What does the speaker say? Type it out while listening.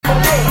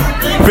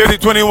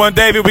5021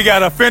 David, we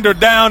got a fender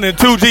down and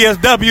 2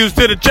 GSWs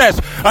to the chest.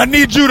 I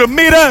need you to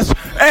meet us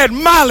at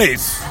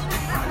Molly's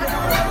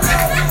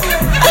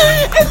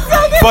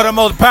for the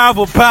most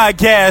powerful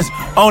podcast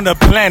on the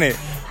planet.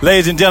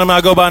 Ladies and gentlemen,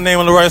 I go by the name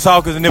of Leroy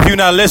Hawkins, and if you're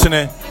not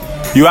listening,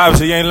 you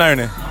obviously ain't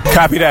learning.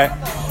 Copy that.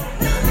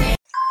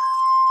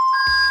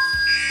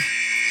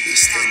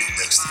 Standing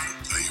next to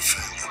you are your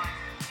family.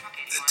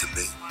 And to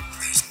me,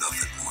 there's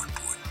nothing more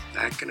important.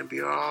 Not gonna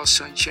be all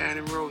sunshine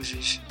and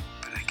roses,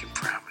 but I can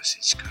promise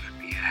it's gonna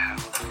be a hell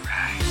of a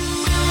ride.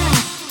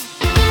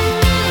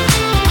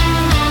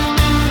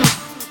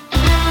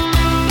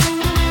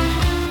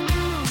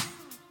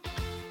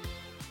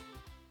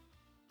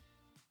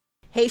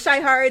 Hey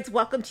Shy-Hards,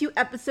 welcome to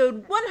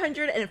episode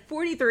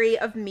 143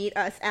 of Meet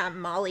Us at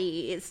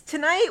Molly's.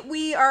 Tonight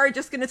we are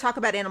just going to talk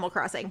about Animal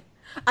Crossing.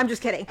 I'm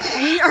just kidding.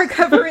 We are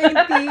covering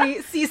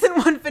the season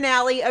 1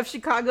 finale of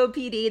Chicago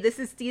PD. This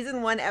is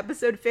season 1,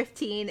 episode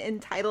 15,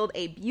 entitled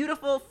A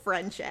Beautiful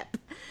Friendship.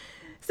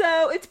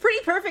 So it's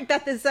pretty perfect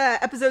that this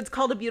episode's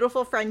called A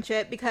Beautiful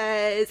Friendship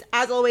because,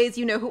 as always,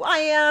 you know who I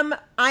am.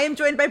 I am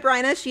joined by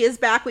Bryna. She is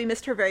back. We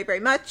missed her very,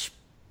 very much.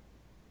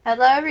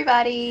 Hello,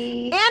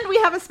 everybody. And we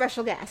have a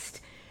special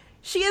guest.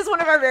 She is one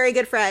of our very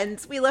good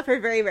friends. We love her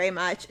very, very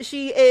much.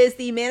 She is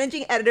the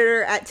managing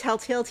editor at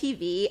Telltale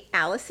TV.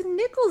 Allison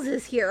Nichols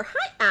is here.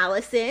 Hi,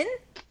 Allison.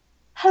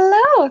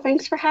 Hello.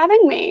 Thanks for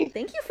having me.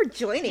 Thank you for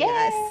joining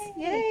us.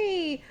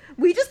 Yay.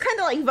 We just kind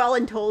of like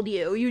voluntold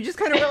you. You just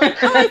kind of were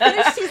like, oh, I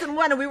finished season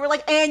 1. And we were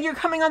like, and you're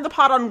coming on the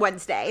pod on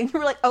Wednesday. And you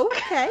were like, oh,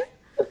 okay.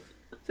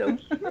 So,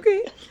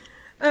 okay.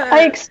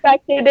 I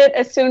expected it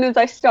as soon as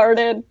I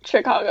started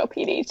Chicago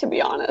PD, to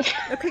be honest.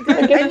 Okay,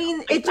 good. I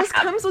mean, it just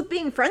comes with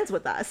being friends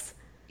with us.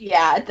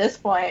 Yeah, at this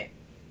point.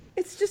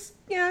 It's just,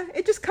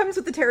 it just comes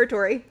with the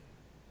territory.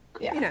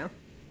 Yeah. You know.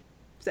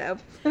 So.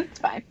 It's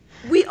fine.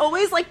 We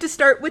always like to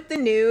start with the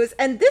news,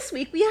 and this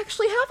week we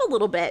actually have a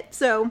little bit,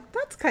 so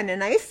that's kind of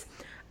nice.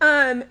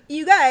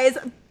 You guys,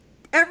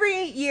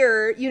 every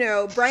year,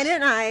 Bryna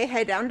and I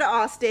head down to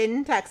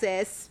Austin,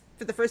 Texas,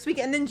 for the first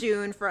weekend in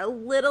June for a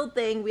little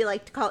thing we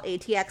like to call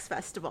ATX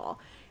Festival.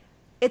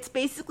 It's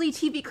basically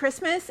TV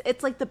Christmas.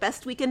 It's like the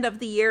best weekend of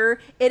the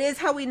year. It is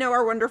how we know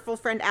our wonderful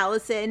friend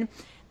Allison.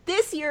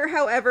 This year,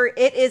 however,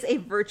 it is a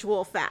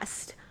virtual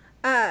fest.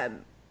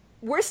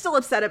 We're still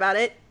upset about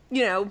it.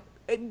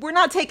 We're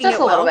not taking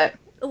Just it well.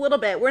 a little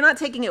bit. We're not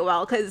taking it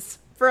well because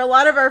for a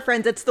lot of our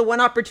friends, it's the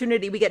one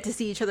opportunity we get to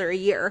see each other a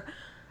year.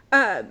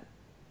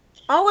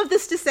 All of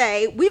this to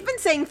say, we've been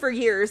saying for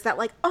years that,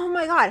 like, oh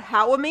my god,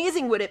 how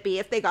amazing would it be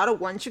if they got a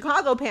One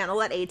Chicago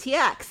panel at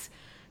ATX?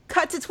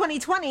 Cut to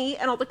 2020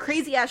 and all the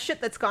crazy ass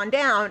shit that's gone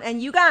down,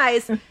 and you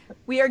guys,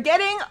 we are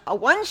getting a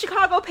One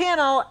Chicago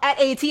panel at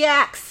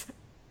ATX.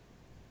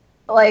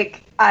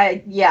 Like,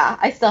 I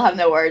still have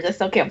no words. I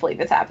still can't believe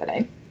it's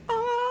happening.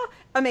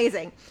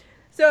 Amazing.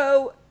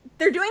 So,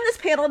 they're doing this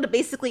panel to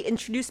basically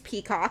introduce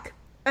Peacock.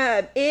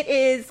 It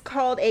is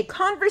called A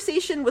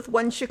Conversation with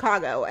One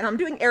Chicago, and I'm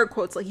doing air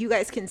quotes like you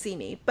guys can see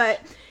me, but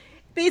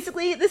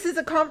basically this is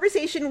a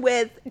conversation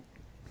with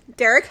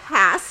Derek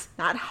Haas,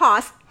 not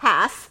Haas,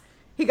 Haas.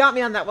 He got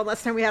me on that one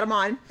last time we had him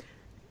on.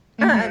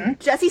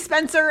 Jesse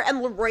Spencer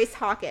and Leroy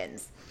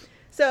Hawkins.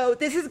 So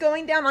this is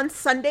going down on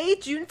Sunday,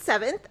 June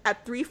 7th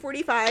at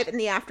 3:45 in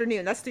the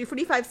afternoon. That's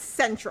 3:45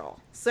 Central.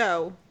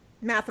 So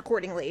math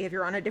accordingly if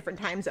you're on a different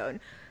time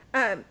zone.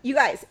 You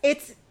guys,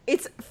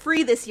 it's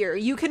free this year.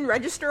 You can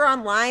register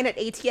online at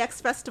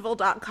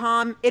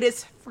atxfestival.com. It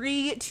is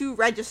free to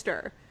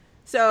register.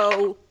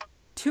 So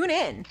tune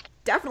in.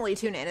 Definitely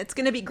tune in. It's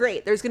going to be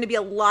great. There's going to be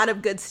a lot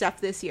of good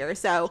stuff this year.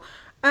 So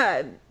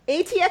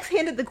ATX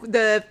handed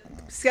the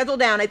schedule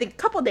down, I think, a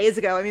couple days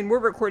ago. I mean, we're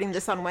recording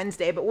this on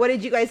Wednesday, but what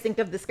did you guys think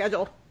of the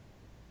schedule?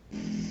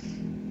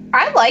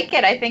 I like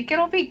it. I think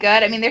it'll be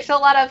good. I mean, there's still a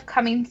lot of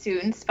coming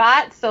soon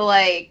spots, so,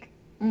 like,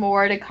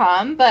 more to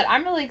come, but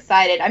I'm really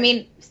excited. I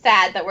mean,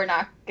 sad that we're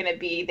not going to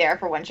be there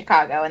for One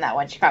Chicago and that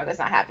One Chicago is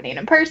not happening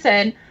in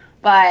person,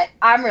 but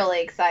I'm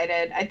really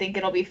excited. I think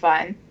it'll be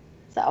fun.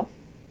 So,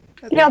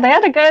 yeah, they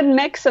had a good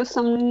mix of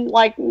some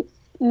like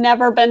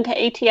never been to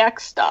ATX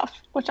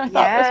stuff, which I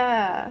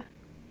thought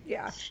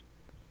was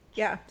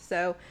yeah.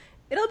 So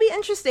it'll be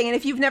interesting, and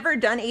if you've never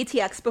done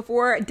ATX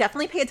before,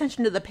 definitely pay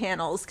attention to the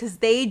panels because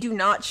they do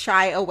not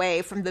shy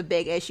away from the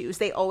big issues.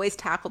 They always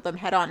tackle them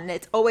head on, and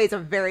it's always a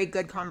very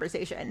good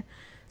conversation.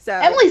 So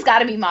Emily's got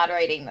to be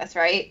moderating this,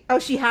 right? Oh,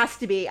 she has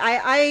to be.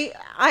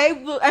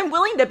 I'm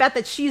willing to bet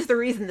that she's the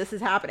reason this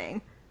is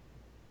happening.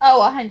 Oh,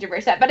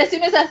 100%. But as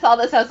soon as I saw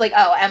this, I was like,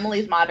 oh,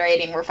 Emily's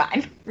moderating. We're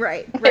fine.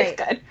 Right.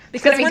 It's good.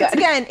 Because once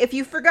again, if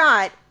you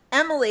forgot,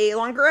 Emily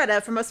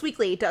Longaretta from Us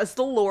Weekly does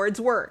the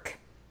Lord's work.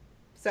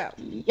 So.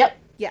 Yep.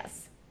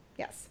 Yes.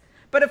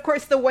 But of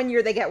course, the one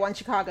year they get One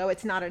Chicago,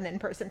 it's not an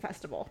in-person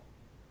festival.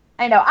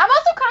 I know. I'm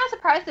also kind of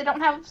surprised they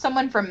don't have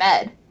someone from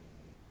Med.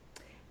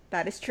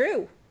 That is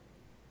true.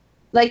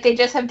 Like, they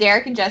just have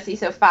Derek and Jesse,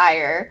 so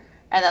Fire,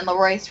 and then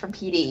Leroy's from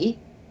PD.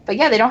 But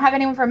yeah, they don't have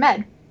anyone from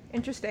Med.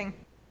 Interesting.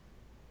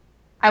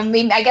 I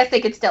mean, I guess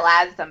they could still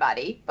add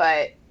somebody,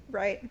 but...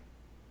 Right.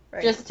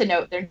 Just to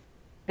note, they're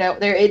No,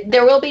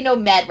 there will be no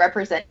med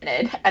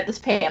represented at this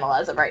panel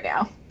as of right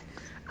now.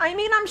 I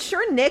mean, I'm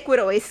sure Nick would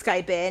always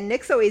Skype in.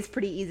 Nick's always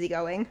pretty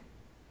easygoing.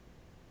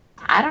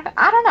 I don't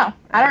know.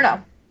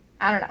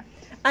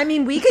 I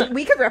mean, we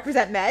could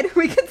represent med.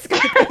 We could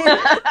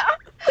Skype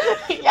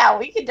in. Yeah,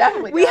 we could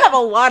definitely. We have a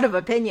lot of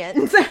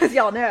opinions, as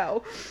y'all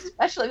know,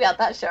 especially about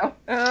that show.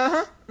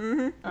 Yeah,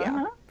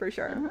 for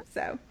sure.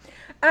 So,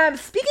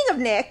 speaking of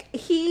Nick,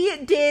 he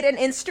did an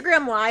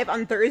Instagram live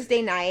on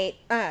Thursday night.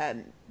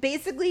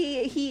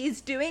 Basically, he's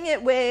doing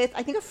it with,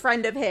 I think, a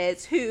friend of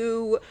his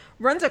who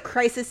runs a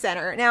crisis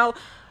center. Now,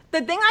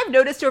 the thing I've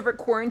noticed over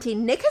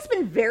quarantine, Nick has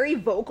been very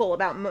vocal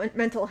about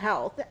mental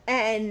health,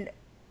 and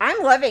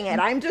I'm loving it.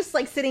 I'm just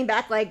like sitting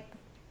back like,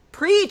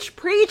 preach,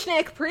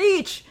 Nick,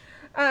 preach.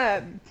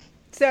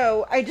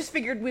 So I just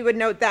figured we would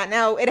note that.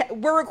 Now,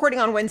 we're recording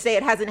on Wednesday.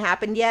 It hasn't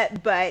happened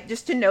yet, but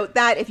just to note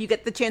that if you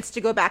get the chance to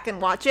go back and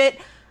watch it,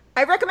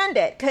 I recommend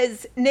it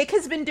because Nick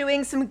has been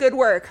doing some good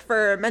work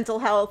for mental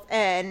health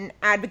and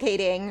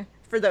advocating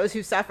for those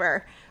who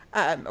suffer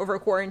over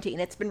quarantine.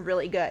 It's been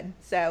really good.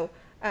 So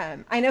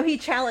I know he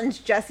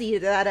challenged Jesse to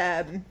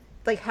that,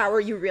 like, how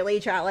are you really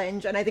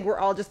challenge? And I think we're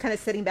all just kind of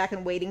sitting back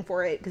and waiting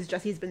for it because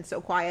Jesse's been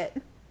so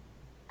quiet.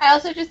 I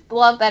also just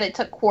love that it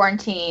took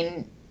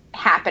quarantine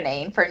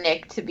happening for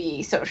Nick to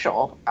be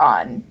social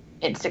on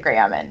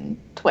Instagram and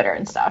Twitter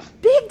and stuff.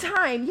 Big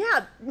time,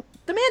 yeah.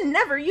 The man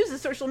never uses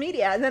social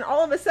media, and then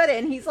all of a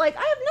sudden he's like, I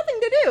have nothing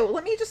to do.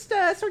 Let me just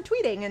start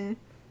tweeting. And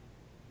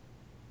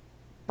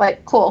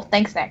but cool,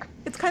 thanks, Nick.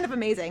 It's kind of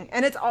amazing.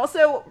 And it's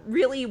also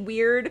really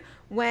weird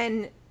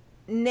when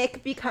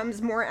Nick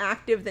becomes more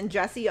active than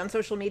Jesse on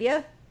social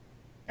media.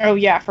 Oh,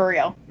 yeah, for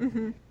real.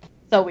 Mm-hmm.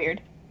 So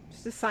weird.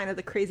 Just a sign of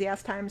the crazy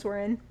ass times we're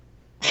in.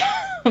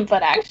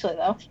 But actually,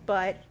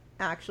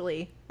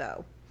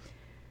 though.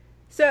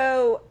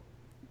 So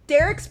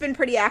Derek's been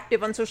pretty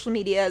active on social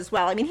media as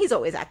well. I mean, he's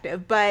always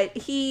active, but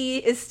he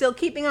is still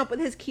keeping up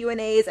with his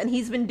Q&As, and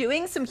he's been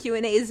doing some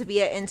Q&As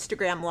via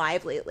Instagram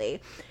Live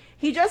lately.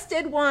 He just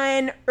did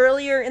one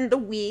earlier in the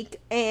week,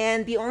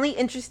 and the only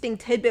interesting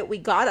tidbit we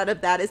got out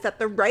of that is that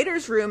the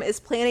writer's room is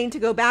planning to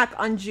go back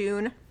on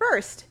June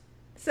 1st.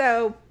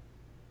 So,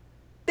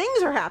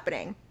 things are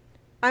happening.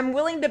 I'm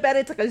willing to bet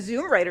it's like a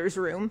Zoom writer's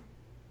room,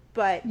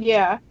 but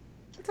yeah,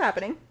 it's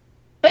happening.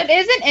 But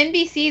isn't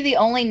NBC the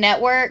only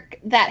network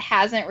that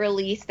hasn't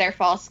released their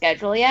fall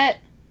schedule yet?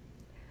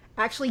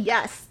 Actually,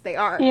 yes, they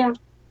are. Yeah.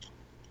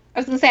 I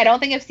was going to say, I don't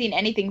think I've seen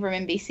anything from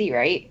NBC,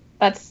 right?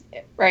 That's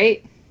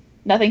right?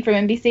 Nothing from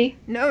NBC?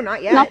 No,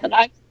 not yet. Not that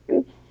I've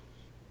seen.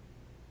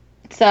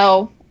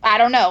 So, I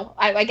don't know.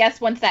 I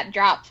guess once that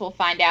drops, we'll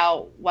find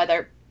out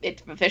whether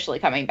it's officially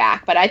coming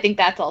back. But I think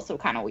that's also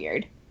kind of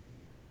weird.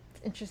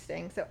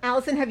 Interesting. So,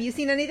 Allison, have you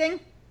seen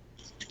anything?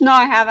 No,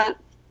 I haven't.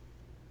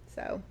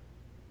 So,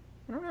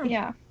 I don't know.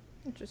 Yeah.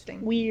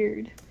 Interesting.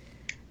 Weird.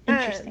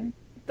 Interesting.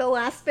 The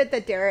last bit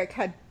that Derek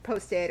had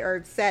posted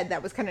or said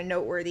that was kind of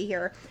noteworthy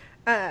here,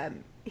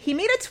 he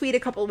made a tweet a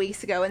couple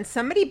weeks ago, and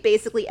somebody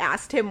basically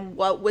asked him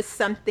what was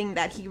something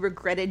that he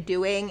regretted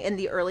doing in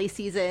the early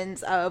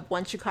seasons of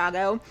One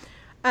Chicago.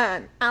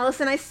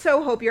 Allison, I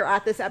so hope you're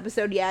at this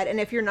episode yet, and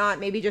if you're not,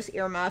 maybe just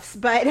earmuffs.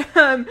 But,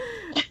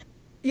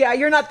 yeah,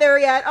 you're not there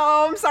yet.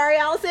 Oh, I'm sorry,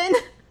 Allison.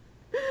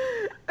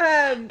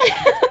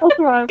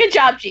 Good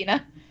job,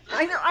 Gina.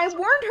 I know. I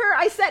warned her.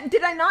 I said,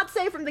 did I not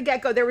say from the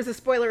get-go there was a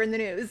spoiler in the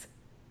news?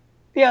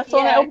 Yeah, so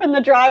when I opened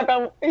the drive,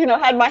 I,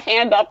 had my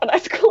hand up and I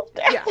scrolled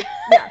down.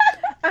 Yeah.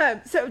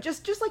 So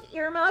just like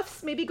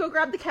earmuffs, maybe go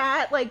grab the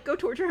cat, like go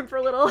torture him for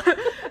a little.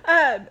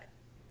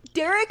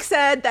 Derek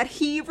said that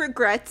he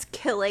regrets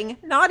killing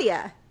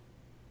Nadia.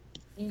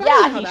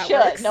 Yeah, he should.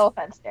 Works. No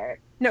offense,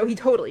 Derek. No, he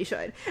totally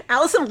should.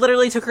 Allison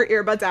literally took her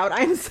earbuds out.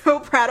 I am so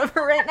proud of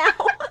her right now.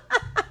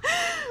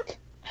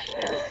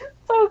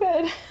 So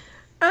good.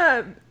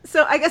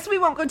 So I guess we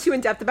won't go too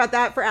in depth about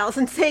that for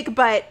Allison's sake,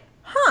 but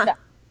No.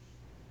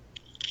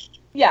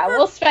 Yeah,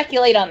 we'll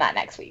speculate on that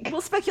next week.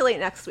 We'll speculate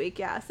next week,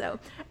 yeah. So,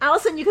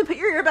 Allison, you can put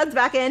your earbuds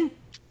back in.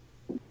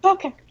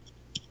 Okay.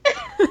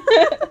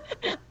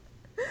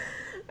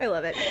 I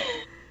love it.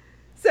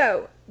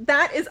 So,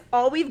 that is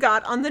all we've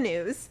got on the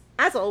news.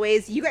 As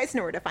always, you guys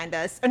know where to find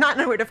us. Or not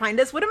know where to find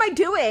us. What am I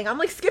doing? I'm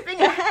like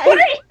skipping ahead. What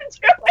are you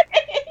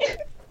doing?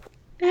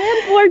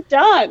 And we're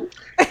done.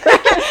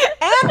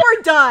 And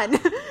we're done.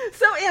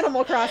 So,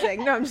 Animal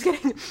Crossing. No, I'm just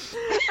kidding.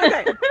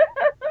 Okay.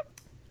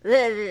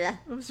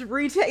 Let's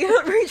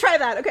retry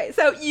that. Okay,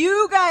 so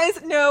you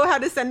guys know how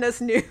to send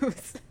us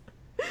news.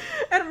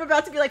 And I'm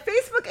about to be like,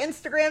 Facebook,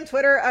 Instagram,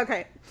 Twitter.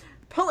 Okay,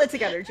 pull it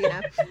together,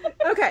 Gina.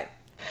 Okay,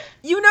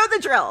 you know the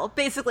drill.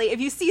 Basically, if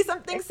you see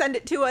something, send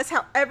it to us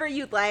however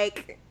you'd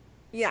like.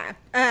 Yeah,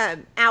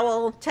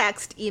 owl,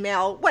 text,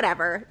 email,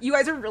 whatever. You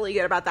guys are really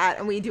good about that,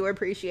 and we do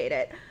appreciate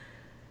it.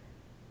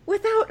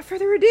 Without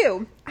further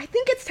ado, I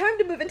think it's time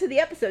to move into the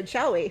episode,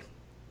 shall we?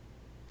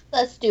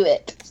 Let's do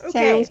it.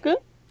 Okay. Sounds good.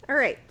 All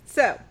right,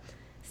 so,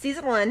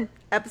 Season 1,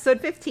 Episode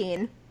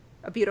 15,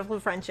 A Beautiful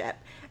Friendship.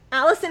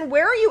 Allison,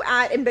 where are you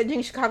at in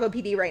binging Chicago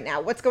PD right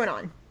now? What's going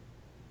on?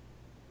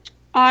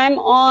 I'm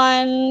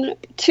on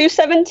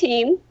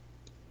 217.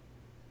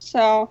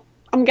 So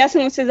I'm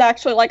guessing this is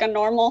actually like a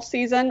normal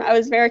season. I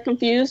was very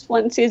confused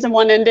when season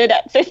 1 ended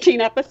at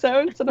 15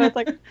 episodes. And I was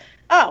like,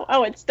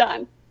 oh, it's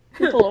done.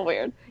 It's a little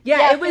weird.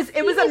 Yeah, it was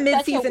a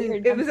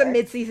mid-season. It was a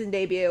mid-season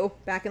debut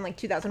back in like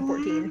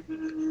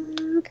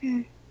 2014.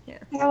 Okay. Yeah.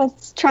 I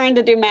was trying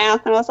to do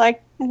math, and I was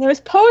like, there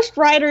was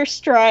post-writer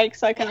strike,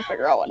 so I couldn't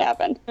figure out what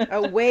happened.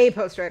 Oh, way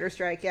post-writer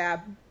strike, yeah.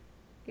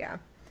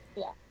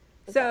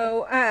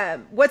 So,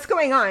 what's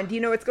going on? Do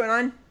you know what's going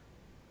on?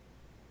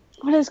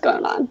 What is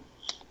going on?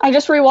 I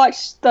just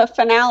rewatched the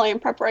finale in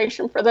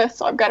preparation for this,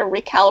 so I've got to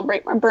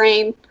recalibrate my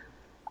brain.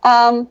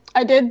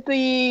 I did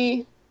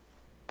the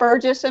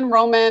Burgess and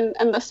Roman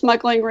and the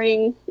smuggling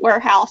ring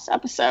warehouse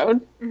episode.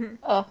 Mm-hmm.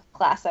 Oh,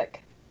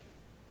 classic.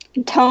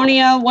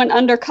 Antonia went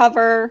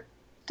undercover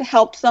to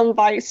help some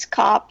vice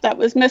cop that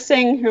was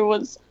missing who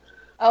was...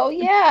 Oh,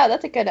 yeah,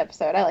 that's a good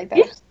episode. I like that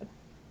episode.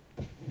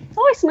 It's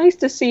always nice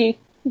to see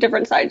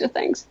different sides of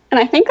things. And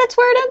I think that's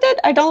where it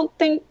ended. I don't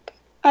think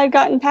I'd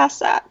gotten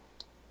past that.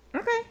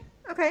 Okay.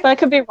 But I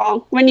could be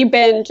wrong. When you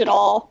binge, it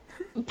all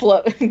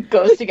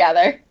goes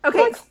together.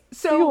 Okay,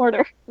 so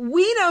order.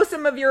 We know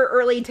some of your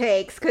early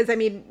takes, because, I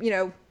mean, you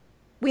know,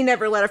 we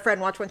never let a friend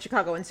watch One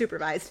Chicago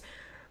unsupervised.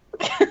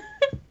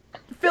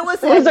 Fill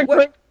us in.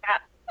 Group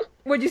chat.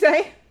 What'd you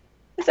say?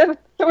 So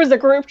there was a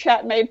group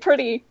chat made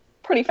pretty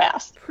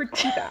fast. Pretty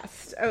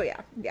fast. Oh,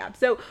 yeah.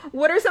 So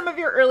what are some of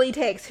your early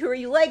takes? Who are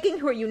you liking?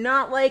 Who are you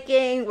not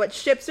liking? What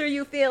ships are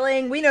you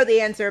feeling? We know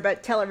the answer,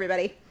 but tell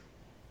everybody.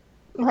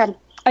 Okay.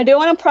 I do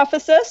want to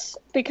preface this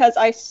because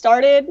I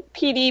started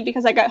PD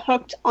because I got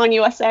hooked on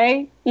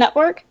USA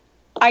Network.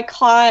 I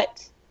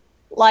caught,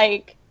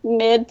 like,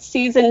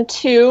 mid-season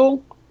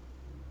 2,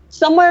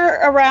 somewhere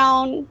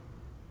around,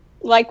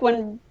 like,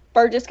 when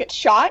Burgess gets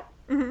shot.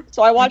 Mm-hmm.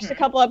 So I watched a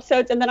couple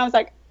episodes, and then I was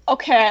like,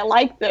 okay, I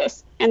like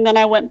this. And then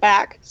I went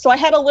back. So I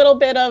had a little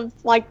bit of,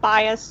 like,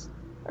 bias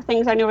or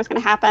things I knew was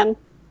going to happen.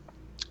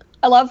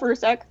 I love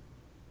Rusek.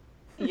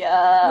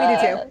 Yeah. We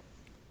do, too.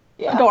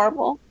 Yeah.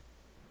 Adorable.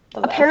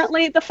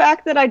 Apparently, the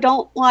fact that I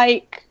don't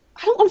want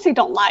to say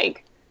don't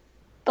like,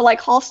 but like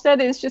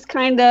Halstead is just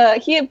kind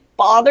of, he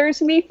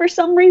bothers me for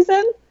some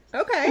reason.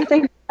 Okay.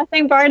 I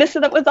think Barney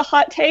said that was a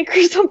hot take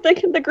or something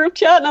in the group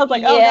chat, and I was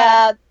like, oh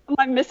yeah, am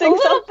I missing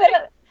something?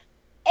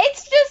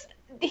 It's just,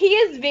 he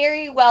is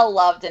very well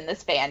loved in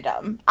this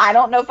fandom. I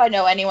don't know if I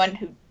know anyone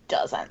who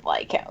doesn't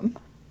like him.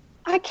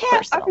 I can't.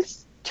 Personally. I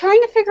was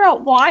trying to figure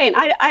out why, and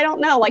I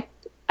don't know. Like,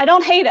 I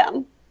don't hate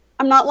him.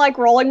 I'm not like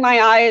rolling my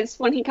eyes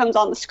when he comes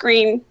on the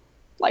screen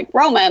like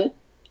Roman.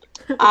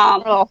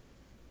 Yeah.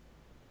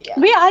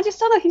 But yeah, I just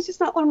don't know. He's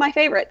just not one of my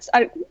favorites.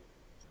 I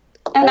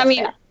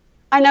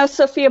know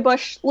Sophia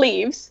Bush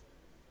leaves,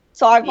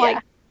 so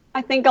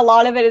I think a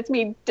lot of it is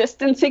me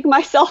distancing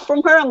myself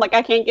from her. I'm like,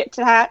 I can't get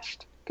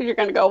attached because you're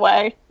going to go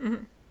away.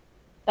 Mm-hmm.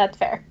 That's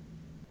fair.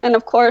 And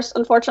of course,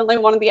 unfortunately,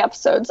 one of the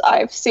episodes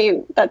I've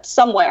seen that's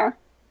somewhere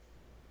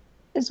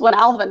is when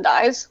Alvin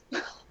dies.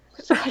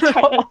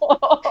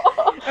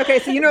 Okay,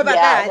 so you know about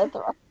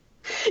that.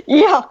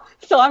 Yeah,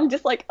 so I'm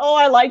just like, oh,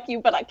 I like you,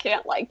 but I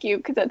can't like you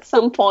because at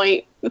some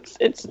point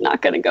it's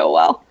not going to go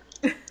well.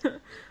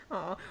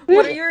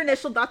 What are your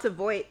initial thoughts of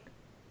Voight?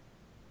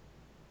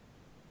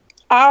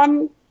 I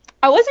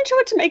wasn't sure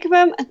what to make of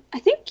him. I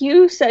think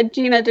you said,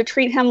 Gina, to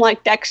treat him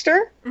like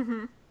Dexter.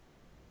 Mm-hmm.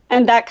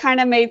 And that kind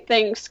of made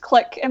things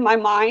click in my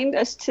mind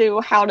as to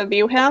how to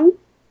view him.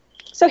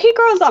 So he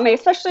grows on me,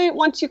 especially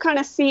once you kind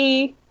of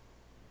see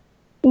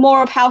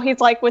more of how he's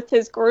like with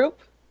his group,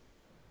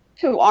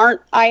 who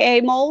aren't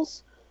IA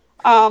moles.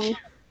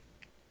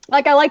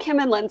 Like, I like him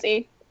and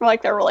Lindsay. I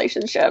like their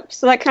relationship.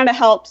 So that kind of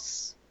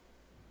helps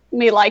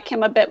me like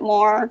him a bit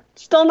more.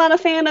 Still not a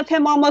fan of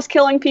him almost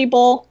killing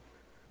people.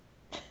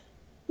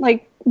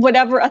 Like,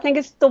 whatever. I think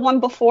it's the one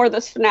before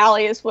this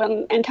finale is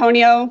when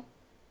Antonio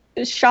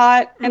is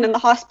shot and in the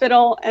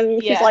hospital,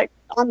 and he's, like,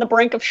 on the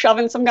brink of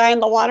shoving some guy in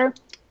the water. I'm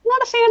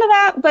not a fan of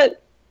that,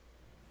 but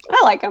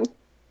I like him.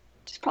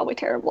 It's probably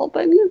terrible,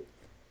 but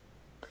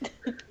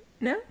yeah.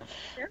 No?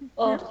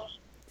 Oh.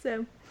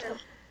 So,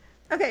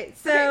 okay,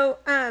 so,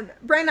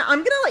 Brenda, I'm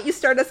going to let you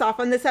start us off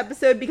on this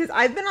episode because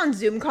I've been on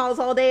Zoom calls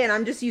all day and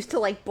I'm just used to,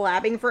 like,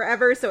 blabbing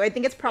forever, so I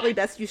think it's probably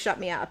best you shut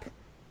me up.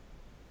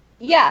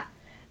 Yeah.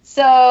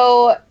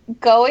 So,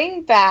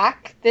 going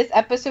back, this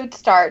episode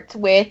starts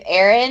with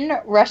Erin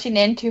rushing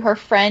into her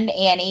friend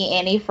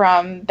Annie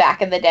from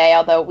back in the day,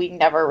 although we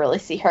never really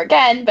see her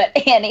again, but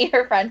Annie,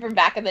 her friend from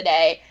back in the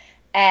day,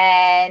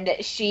 and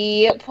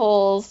she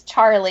pulls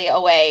Charlie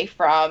away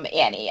from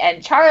Annie.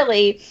 And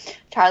Charlie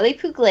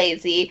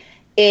Pugliese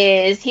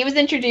he was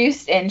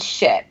introduced in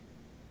the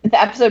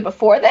episode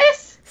before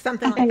this?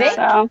 Something like that.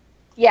 So.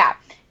 Yeah.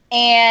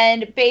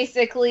 And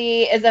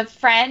basically is a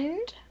friend,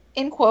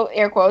 in quote,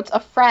 air quotes, a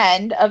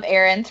friend of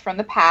Erin's from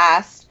the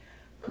past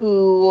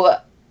who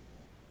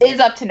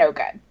is up to no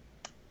good.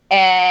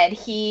 And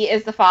he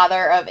is the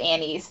father of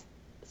Annie's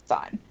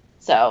son.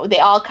 So they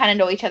all kind of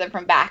know each other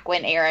from back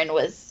when Erin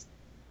was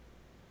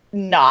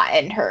not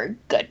in her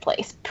good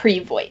place,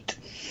 pre-Voight.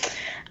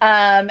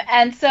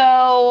 And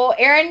so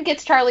Aaron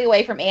gets Charlie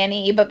away from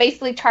Annie, but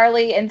basically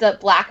Charlie ends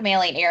up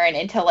blackmailing Aaron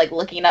into like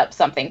looking up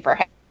something for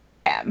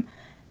him.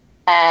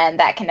 And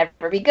that can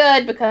never be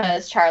good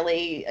because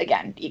Charlie,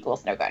 again,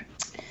 equals no good.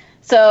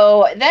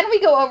 So then we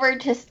go over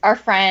to our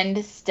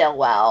friend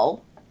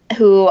Stillwell,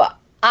 who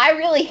I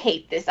really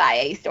hate this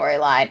IA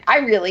storyline. I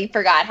really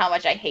forgot how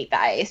much I hate the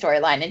IA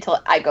storyline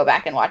until I go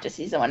back and watch a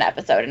season 1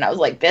 episode, and I was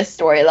like, this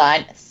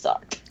storyline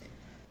sucked.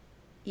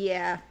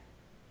 Yeah.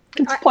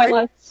 It's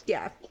pointless.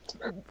 Yeah.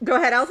 Go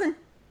ahead, Allison.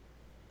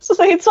 So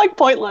it's like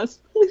pointless.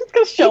 He's just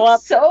gonna show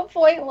up. So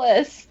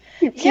pointless.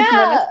 Keep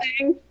Yeah.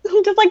 menacing.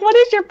 I'm just like, what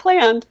is your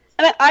plan?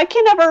 And I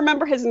can never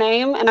remember his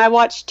name, and I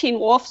watched Teen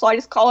Wolf, so I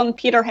just call him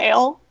Peter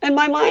Hale in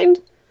my mind.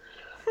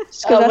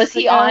 Was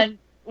he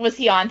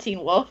on Teen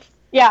Wolf?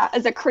 Yeah,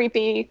 as a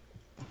creepy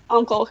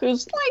uncle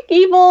who's like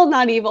evil,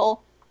 not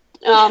evil.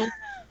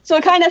 So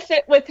it kind of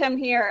fit with him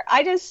here.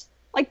 I just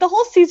like the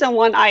whole season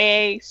 1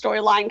 IA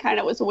storyline kind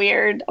of was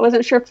weird. I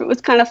wasn't sure if it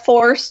was kind of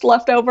forced,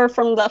 left over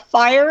from the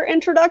fire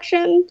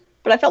introduction,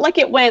 but I felt like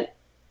it went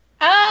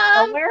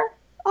somewhere.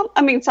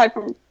 I mean, aside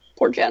from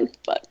poor Jen,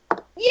 but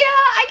Yeah,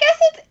 I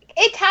guess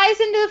it ties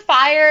into the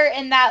fire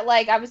in that,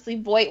 like, obviously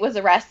Voight was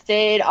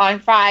arrested on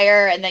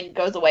fire and then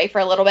goes away for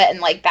a little bit, and,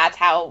 like, that's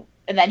how,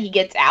 and then he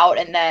gets out,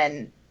 and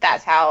then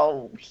that's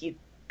how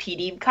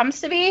PD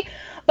comes to be.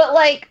 But,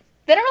 like,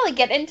 they don't really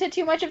get into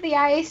too much of the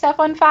IA stuff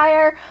on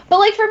fire. But,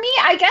 like, for me,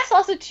 I guess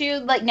also, too,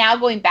 like, now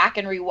going back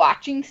and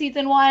rewatching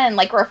season 1 and,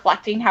 like,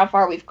 reflecting how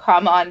far we've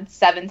come on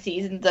 7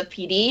 seasons of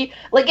PD,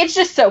 like, it's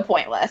just so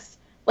pointless.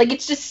 Like,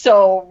 it's just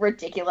so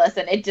ridiculous,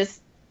 and it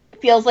just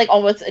feels like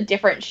almost a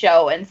different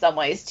show in some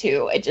ways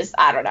too. It just,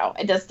 I don't know,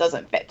 it just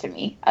doesn't fit to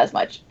me as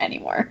much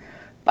anymore.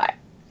 But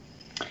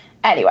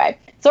anyway,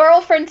 so our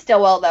old friend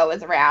Stillwell though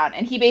is around,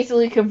 and he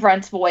basically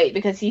confronts Voight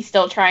because he's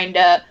still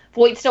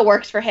Voight still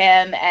works for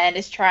him and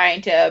is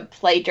trying to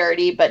play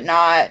dirty but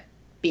not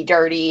be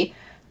dirty.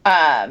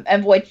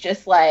 And Voight's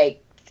just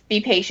like, be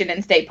patient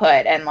and stay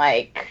put, and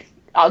like,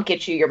 I'll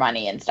get you your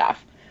money and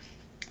stuff.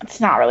 It's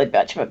not really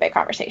much of a big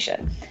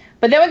conversation.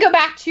 But then we go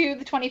back to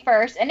the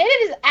 21st, and it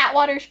is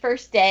Atwater's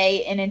first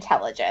day in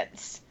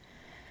intelligence.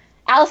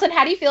 Allison,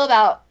 how do you feel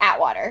about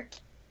Atwater?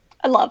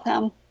 I love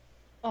him.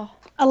 Oh.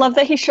 I love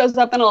that he shows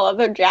up in a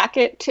leather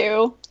jacket,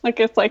 too. Like,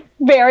 it's, like,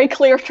 very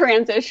clear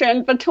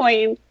transition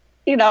between,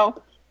 you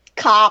know,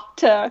 cop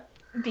to...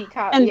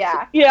 B-cop, and,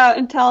 yeah. Yeah,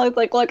 until it's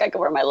like, look, I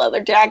can wear my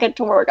leather jacket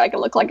to work. I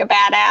can look like a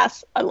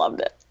badass. I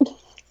loved it.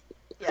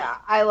 Yeah,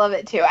 I love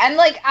it, too. And,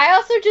 like, I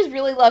also just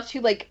really love,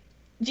 too, like,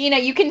 Gina,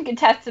 you can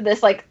attest to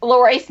this, like,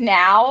 Loris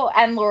now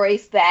and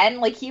Loris then,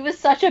 like, he was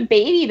such a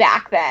baby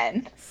back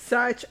then.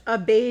 Such a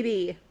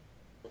baby.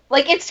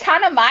 Like, it's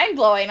kind of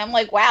mind-blowing. I'm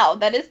like, wow,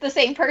 that is the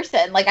same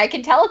person. Like, I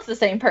can tell it's the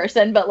same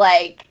person, but,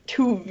 like,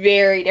 2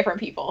 very different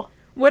people.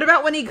 What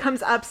about when he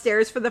comes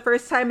upstairs for the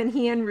first time and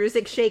he and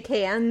Ruzek shake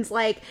hands?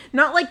 Like,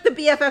 not like the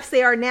BFFs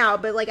they are now,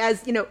 but, like,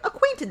 as, you know,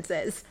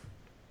 acquaintances.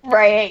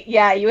 Right,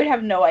 yeah, you would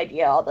have no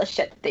idea all the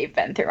shit that they've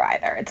been through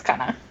either. It's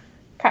kind of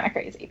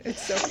crazy.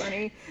 It's so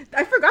funny.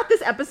 I forgot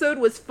this episode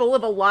was full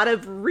of a lot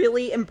of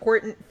really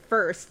important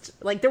firsts.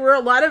 Like, there were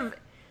a lot of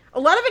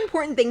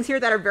important things here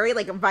that are very,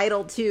 like,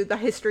 vital to the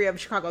history of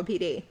Chicago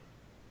PD.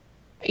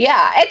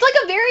 Yeah, it's like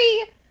a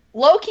very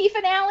low-key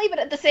finale, but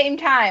at the same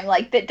time,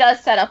 like, that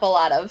does set up a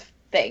lot of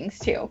things,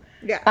 too.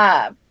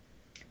 Yeah.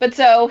 But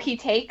so he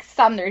takes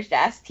Sumner's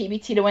desk.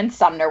 TBT to when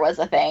Sumner was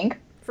a thing.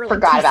 For, like,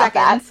 Forgot 2 about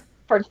seconds. that.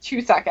 For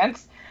 2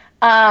 seconds.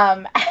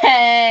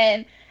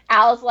 And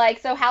Al's like,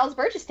 so how's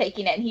Burgess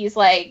taking it? And he's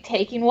like,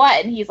 taking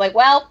what? And he's like,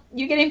 well,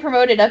 you getting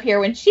promoted up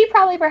here when she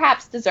probably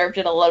perhaps deserved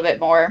it a little bit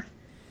more.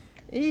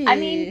 I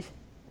mean,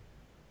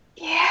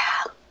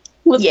 yeah.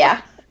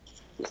 Yeah.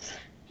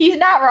 He's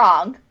not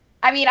wrong.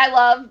 I mean, I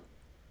love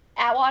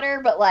Atwater,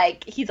 but,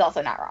 like, he's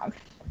also not wrong.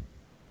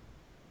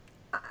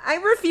 I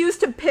refuse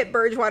to pit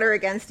Bridgewater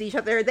against each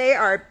other. They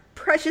are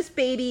precious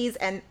babies,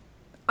 and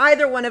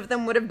either one of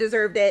them would have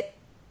deserved it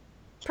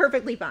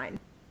perfectly fine.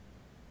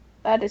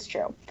 That is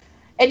true.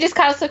 It just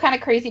kind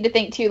of crazy to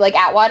think, too, like,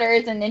 Atwater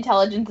is in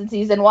intelligence in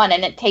season 1,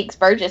 and it takes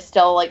Burgess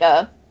still, like,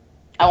 I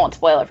won't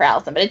spoil it for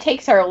Allison, but it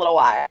takes her a little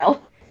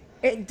while.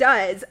 It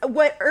does.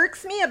 What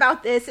irks me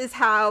about this is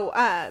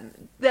how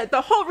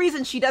the whole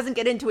reason she doesn't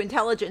get into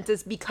intelligence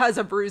is because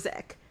of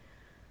Ruzek.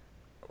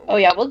 Oh,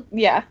 yeah, well,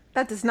 yeah.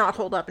 That does not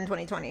hold up in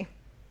 2020.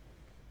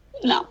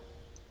 No.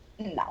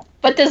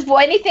 But does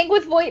anything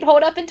with Voight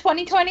hold up in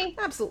 2020?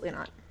 Absolutely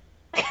not.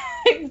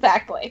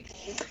 Exactly.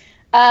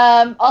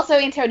 Also,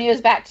 Antonio's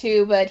back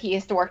too, but he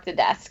has to work the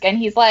desk. And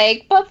he's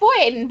like, but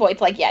Voight. And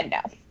Voight's like, yeah,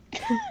 no.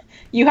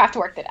 You have to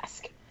work the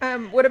desk.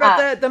 What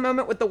about the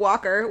moment with the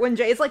walker when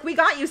Jay's like, we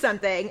got you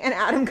something, and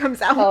Adam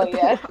comes out with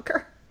the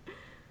walker?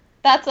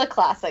 That's a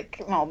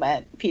classic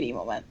moment, PD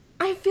moment.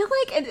 I feel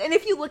like, and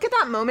if you look at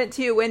that moment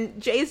too, when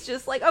Jay's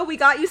just like, oh, we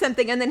got you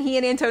something, and then he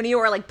and Antonio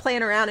are like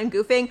playing around and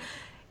goofing,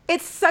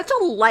 it's such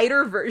a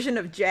lighter version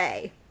of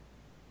Jay.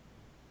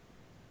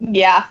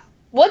 Yeah.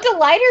 Well, it's a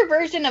lighter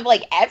version of,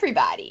 like,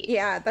 everybody.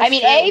 Yeah, that's I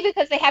mean, true. A,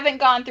 because they haven't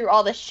gone through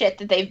all the shit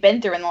that they've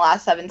been through in the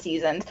last 7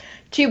 seasons.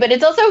 2, but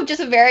it's also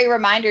just a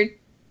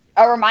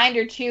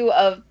reminder, too,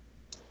 of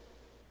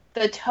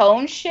the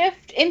tone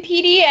shift in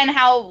PD and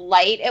how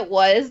light it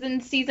was in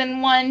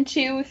season 1,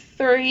 2,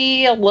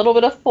 3, a little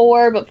bit of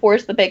 4, but 4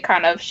 is the big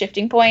kind of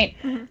shifting point.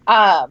 Mhm.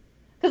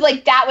 Because,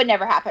 like, that would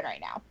never happen right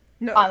now.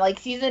 No. On, like,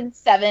 season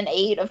 7,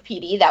 8 of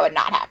PD, that would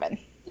not happen.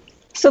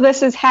 So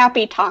this is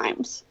happy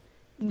times.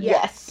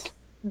 Yes.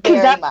 Because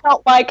Very that much.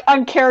 felt like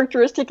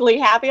uncharacteristically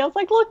happy. I was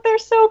like, look, they're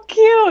so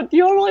cute.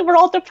 Normally we're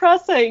all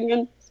depressing.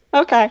 And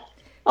okay,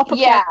 I'll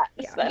prepare Yeah. for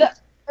this then. The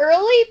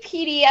early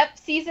PDF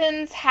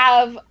seasons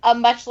have a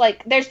much,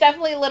 like, there's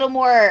definitely a little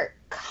more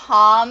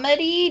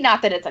comedy.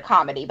 Not that it's a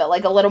comedy, but,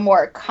 like, a little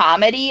more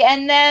comedy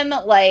in them.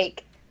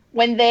 Like,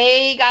 when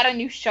they got a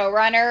new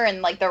showrunner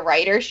and, like, the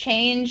writers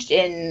changed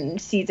in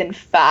season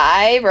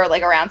 5 or,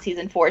 like, around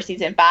season 4,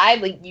 season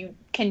 5, like, you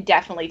can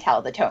definitely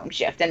tell the tone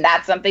shift. And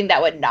that's something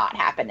that would not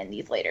happen in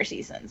these later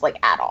seasons, like,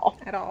 at all.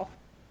 At all.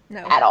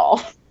 No. At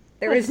all.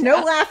 There is no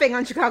laughing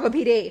on Chicago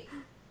PD.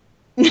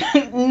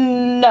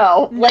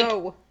 No. Like,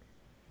 No.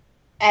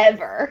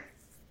 ever.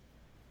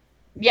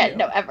 Yeah,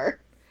 no, ever.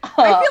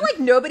 I feel like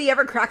nobody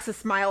ever cracks a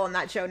smile on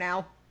that show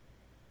now.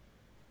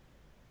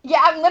 Yeah,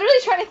 I'm literally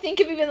trying to think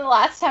of even the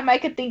last time I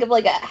could think of,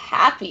 like, a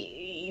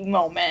happy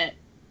moment.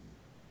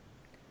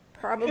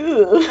 Probably.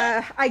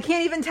 Ugh. I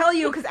can't even tell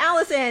you because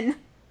Allison.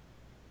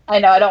 I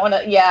know, I don't want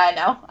to, yeah, I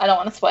know. I don't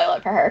want to spoil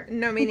it for her.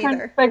 No, me I'm trying to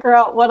neither. figure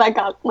out what I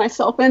got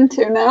myself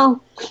into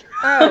now.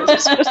 Oh,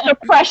 Just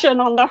depression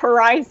on the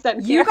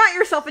horizon. you got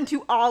yourself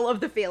into all of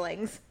the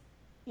feelings.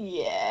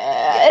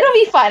 Yeah, it'll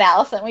be fun,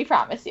 Allison, we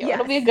promise you. Yes.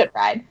 It'll be a good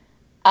ride.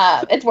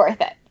 It's worth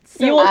it.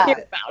 So, You will uh,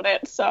 hear about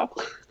it, so.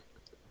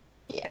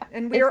 Yeah.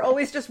 and we are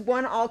always just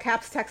one all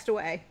caps text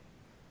away.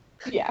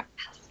 Yeah.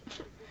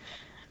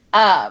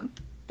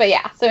 But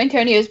yeah, so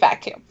Antonio's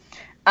back too.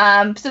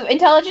 So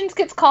intelligence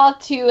gets called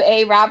to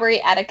a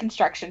robbery at a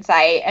construction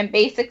site, and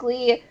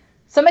basically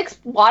some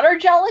water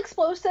gel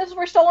explosives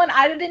were stolen.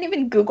 I didn't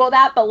even Google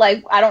that, but,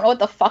 like, I don't know what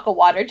the fuck a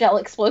water gel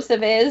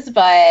explosive is,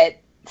 but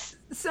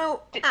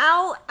So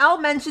Al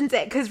mentions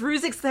it because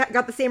Ruzik's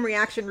got the same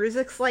reaction.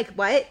 Ruzik's like,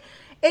 what?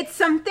 It's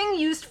something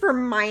used for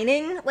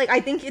mining. Like, I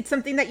think it's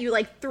something that you,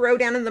 like, throw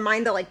down in the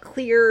mine to, like,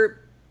 clear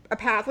a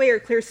pathway or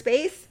clear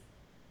space.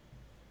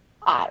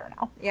 I don't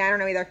know. Yeah, I don't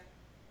know either.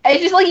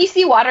 It's just like you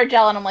see water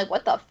gel, and I'm like,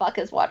 what the fuck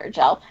is water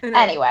gel? I know.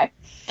 Anyway.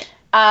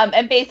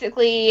 And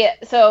basically,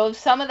 so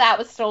some of that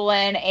was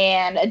stolen,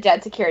 and a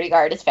dead security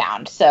guard is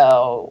found.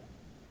 So,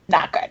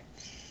 not good.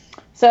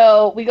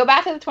 So, we go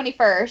back to the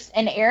 21st,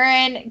 and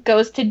Erin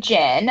goes to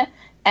Jin,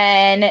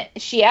 and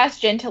she asks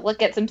Jin to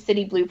look at some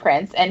city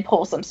blueprints and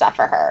pull some stuff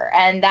for her.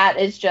 And that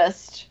is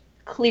just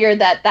clear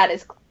that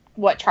is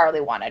what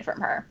Charlie wanted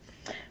from her.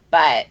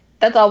 But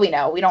that's all we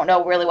know. We don't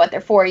know really what they're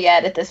for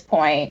yet at this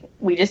point.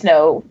 We just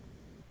know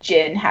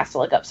Jin has to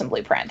look up some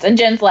blueprints. And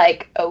Jin's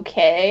like,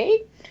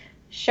 okay,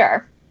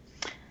 sure.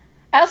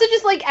 I also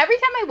just, like, every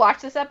time I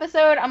watch this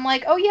episode, I'm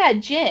like, oh yeah,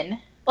 Jin.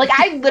 Like,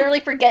 I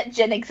literally forget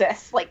Jin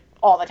exists, like,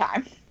 all the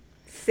time.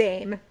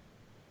 Same.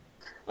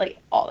 Like,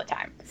 all the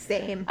time.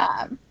 Same.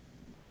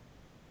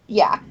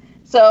 Yeah.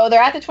 So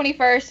they're at the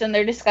 21st, and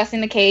they're discussing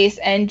the case,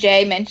 and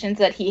Jay mentions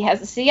that he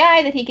has a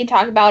CI that he can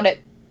talk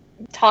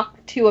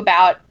to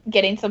about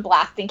getting some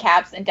blasting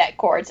caps and det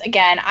cords.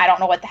 Again, I don't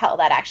know what the hell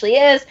that actually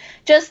is.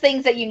 Just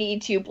things that you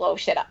need to blow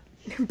shit up.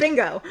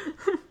 Bingo.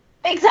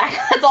 Exactly.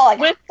 That's all I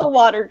got. With the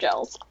water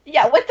gels.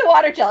 Yeah, with the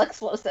water gel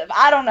explosive.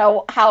 I don't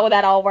know how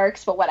that all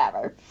works, but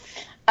whatever.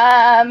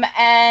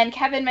 And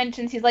Kevin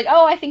mentions, he's like,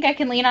 oh, I think I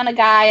can lean on a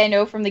guy I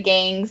know from the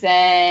gangs,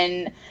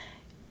 and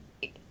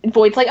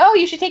Voight's like, oh,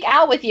 you should take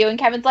Al with you, and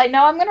Kevin's like,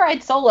 no, I'm gonna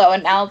ride solo,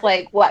 and Al's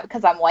like, what,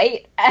 because I'm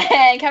white?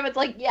 And Kevin's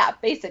like, yeah,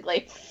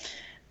 basically.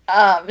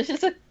 It's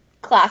just a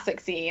classic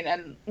scene,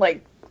 and,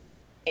 like,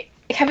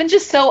 Kevin's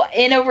just so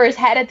in over his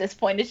head at this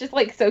point. It's just,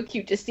 like, so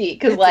cute to see,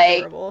 because, It's like,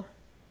 adorable.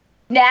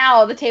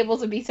 now the tables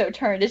would be so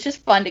turned. It's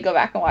just fun to go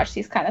back and watch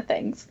these kind of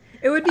things.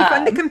 It would be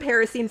fun to compare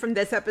a scene from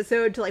this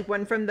episode to, like,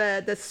 one from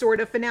the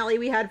sort of finale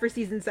we had for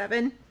season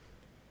 7.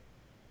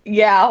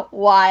 Yeah,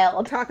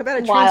 wild. Talk about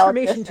a Wild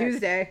Transformation difference.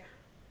 Tuesday.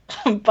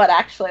 But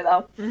actually,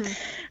 though.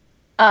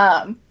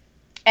 And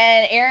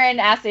Erin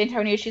asked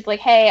Antonio, she's like,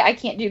 hey, I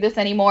can't do this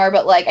anymore,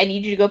 but, like, I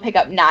need you to go pick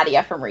up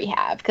Nadia from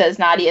rehab, because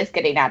Nadia's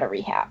getting out of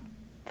rehab,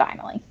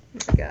 finally. Oh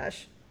my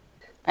gosh.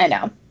 I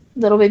know.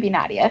 Little baby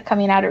Nadia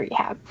coming out of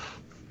rehab.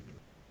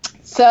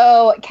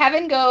 So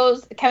Kevin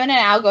and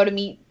Al go to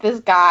meet this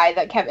guy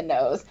that Kevin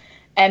knows,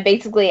 and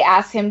basically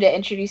ask him to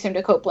introduce him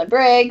to Copeland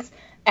Briggs.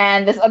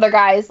 And this other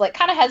guy is, like,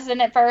 kind of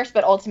hesitant at first,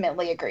 but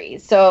ultimately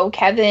agrees. So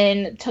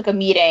Kevin took a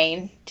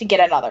meeting to get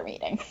another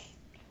meeting.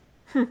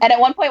 And at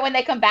one point when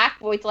they come back,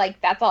 Boyd's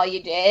like, that's all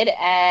you did?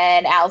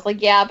 And Al's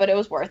like, yeah, but it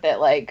was worth it.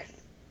 Like,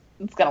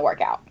 it's going to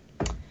work out.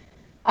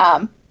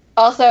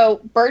 Also,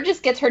 Burgess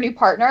gets her new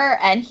partner,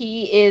 and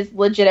he is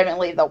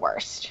legitimately the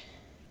worst.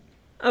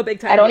 Oh, big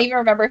time. I don't even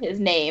remember his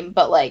name,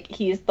 but, like,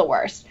 he's the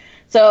worst.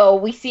 So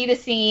we see the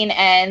scene,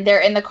 and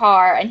they're in the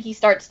car, and he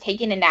starts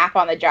taking a nap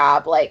on the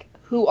job. Like,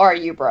 who are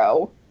you,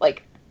 bro?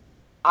 Like,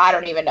 I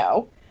don't even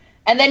know.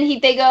 And then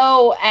they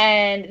go,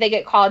 and they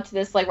get called to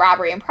this, like,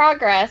 robbery in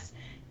progress,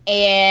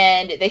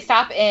 and they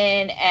stop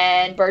in,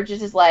 and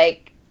Burgess is,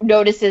 like,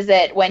 notices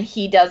it when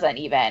he doesn't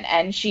even.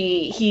 And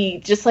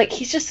he's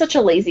just such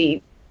a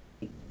lazy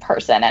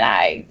person,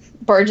 and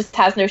Burgess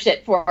has no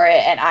shit for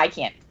it, and I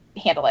can't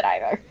handle it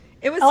either.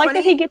 It was I like funny.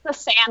 that he gets a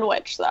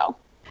sandwich, though.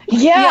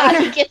 Yeah,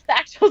 he gets the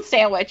actual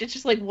sandwich. It's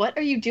just like, what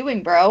are you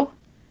doing, bro?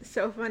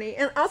 So funny.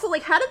 And also,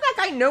 like, how did that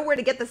guy know where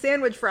to get the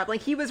sandwich from?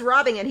 Like, he was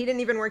robbing it. He didn't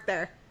even work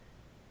there.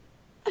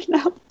 I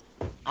know.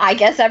 I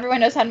guess everyone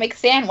knows how to make a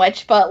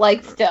sandwich, but,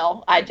 like,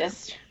 still,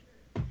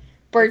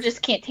 Burgess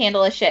can't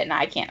handle a shit, and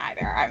I can't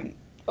either. I'm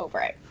over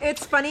it.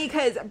 It's funny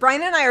because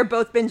Brian and I are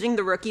both binging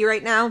The Rookie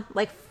right now,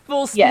 like,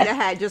 full speed Yes.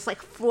 ahead, just,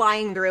 like,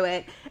 flying through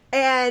it.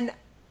 And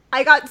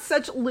I got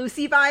such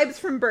Lucy vibes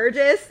from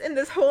Burgess in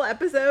this whole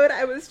episode.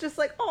 I was just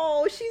like,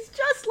 oh, she's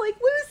just like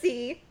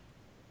Lucy.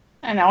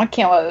 I know, I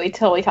can't wait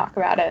till we talk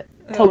about it.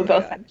 Till we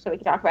both finish, so we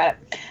can talk about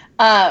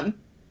it.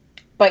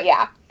 But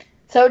yeah.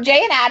 So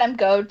Jay and Adam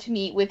go to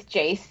meet with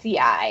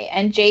JCI,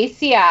 and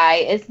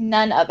JCI is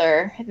none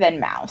other than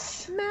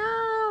Mouse.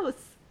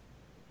 Mouse.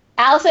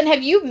 Allison,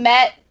 have you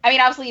met,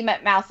 obviously you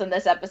met Mouse in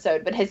this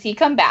episode, but has he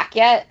come back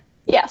yet?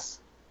 Yes.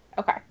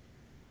 Okay.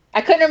 I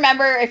couldn't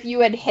remember if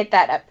you had hit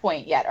that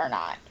point yet or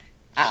not.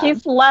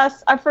 He's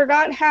less, I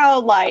forgot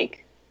how,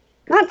 like,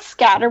 not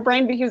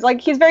scatterbrained, but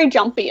he's very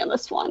jumpy in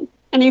this one.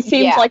 And he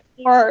seems, like,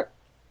 more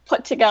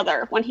put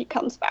together when he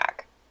comes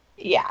back.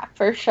 Yeah,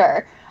 for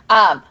sure.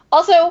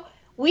 Also,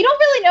 we don't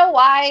really know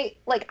why,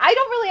 like, I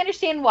don't really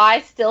understand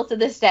why still to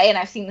this day, and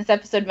I've seen this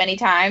episode many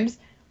times,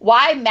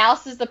 why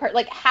Mouse is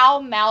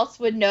how Mouse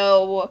would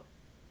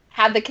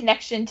have the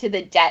connection to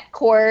the debt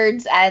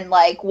cords, and,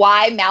 like,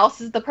 why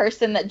Mouse is the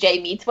person that Jay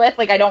meets with.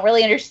 Like, I don't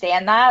really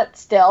understand that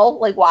still.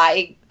 Like,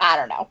 why, I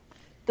don't know.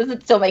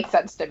 Doesn't still make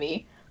sense to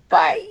me,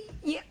 but...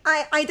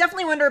 I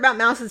definitely wonder about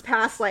Mouse's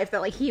past life,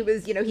 that, like, he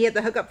was, he had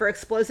the hookup for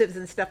explosives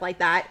and stuff like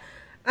that.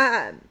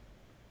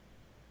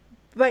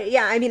 But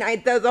yeah,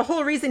 the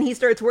whole reason he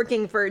starts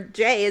working for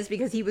Jay is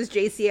because he was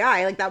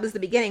JCI. Like, that was the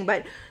beginning.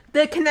 But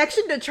the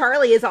connection to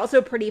Charlie is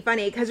also pretty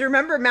funny, because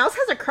remember, Mouse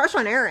has a crush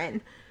on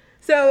Aaron.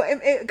 So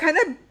it kind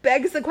of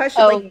begs the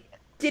question, like,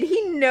 did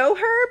he know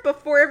her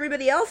before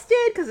everybody else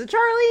did because of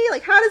Charlie?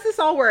 Like, how does this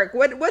all work?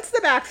 What's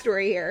the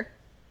backstory here?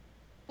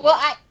 Well,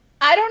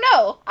 I don't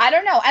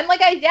know. And,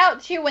 like, I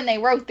doubt, too, when they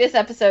wrote this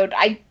episode,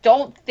 I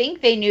don't think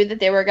they knew that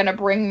they were going to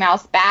bring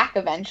Mouse back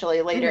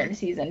eventually later in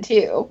season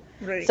 2.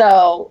 Right.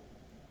 So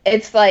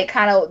it's, like,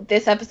 kind of,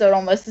 this episode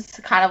almost is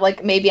kind of,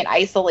 like, maybe an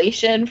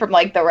isolation from,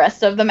 like, the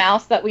rest of the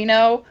Mouse that we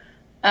know.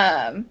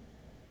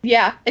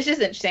 Yeah, it's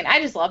just interesting.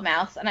 I just love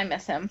Mouse, and I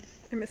miss him.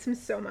 I miss him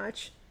so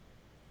much.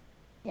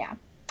 Yeah.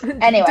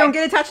 Anyway. Don't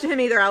get attached to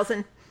him either,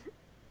 Allison.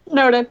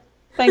 Noted.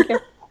 Thank you.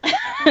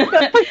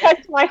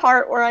 Protect my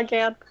heart where I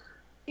can.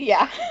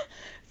 Yeah.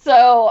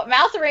 So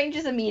Mouse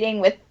arranges a meeting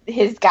with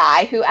his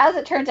guy, who, as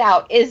it turns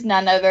out, is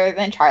none other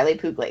than Charlie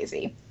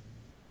Puglisi.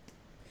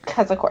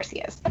 Because, of course, he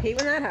is. I hate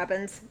when that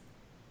happens.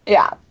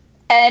 Yeah.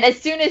 And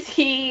as soon as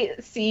Jay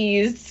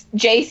sees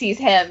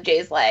him,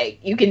 Jay's like,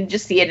 you can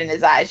just see it in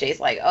his eyes. Jay's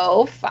like,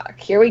 oh, fuck,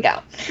 here we go.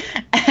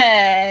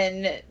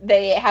 And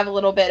they have a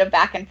little bit of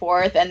back and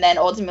forth, and then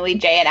ultimately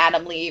Jay and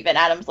Adam leave, and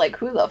Adam's like,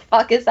 who the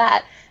fuck is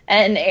that?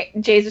 And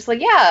Jay's just like,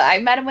 yeah, I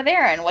met him with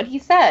Aaron. What he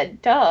said,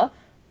 duh.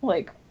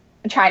 Like,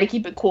 trying to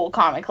keep it cool,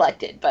 calm, and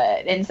collected,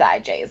 but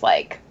inside Jay's,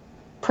 like,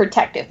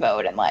 protective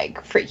mode and,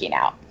 like, freaking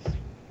out.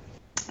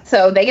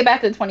 So they get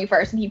back to the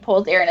 21st, and he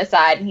pulls Aaron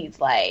aside, and he's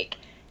like,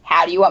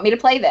 how do you want me to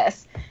play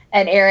this?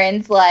 And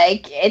Aaron's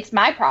like, it's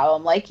my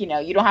problem. Like, you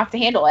don't have to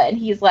handle it. And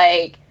he's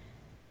like,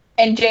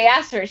 and Jay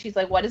asked her, she's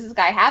like, what does this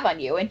guy have on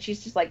you? And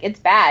she's just like, it's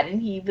bad.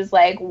 And he was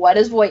like, what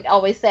does Voight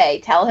always say?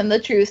 Tell him the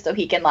truth so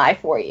he can lie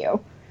for you.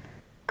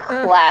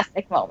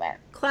 Classic moment.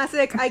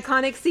 Classic,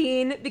 iconic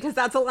scene, because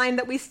that's a line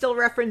that we still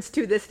reference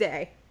to this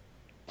day.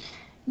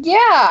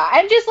 Yeah,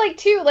 and just, like,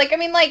 too,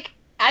 like,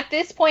 at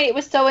this point, it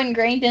was so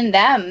ingrained in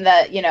them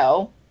that,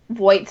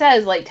 Voight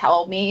says, like,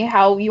 tell me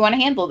how you want to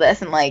handle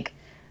this, and, like,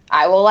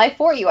 I will lie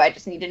for you. I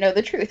just need to know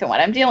the truth and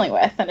what I'm dealing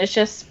with. And it's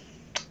just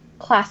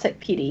classic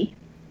PD.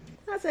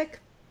 Classic.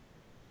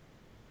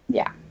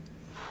 Yeah.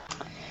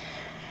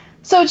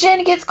 So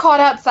Jin gets caught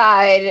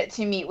outside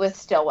to meet with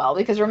Stillwell,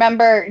 because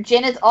remember,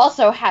 Jin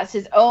also has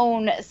his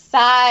own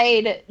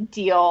side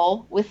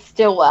deal with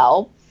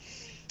Stillwell,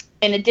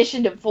 in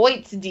addition to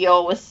Voight's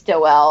deal with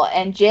Stillwell,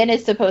 and Jin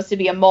is supposed to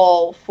be a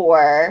mole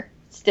for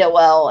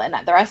Stillwell and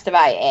the rest of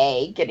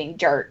IA getting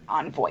dirt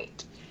on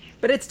Voight.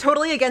 But it's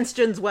totally against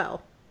Jin's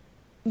will.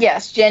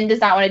 Yes, Jin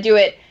does not want to do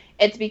it.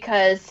 It's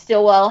because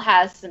Stillwell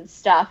has some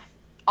stuff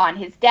on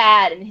his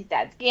dad and his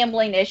dad's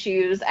gambling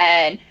issues,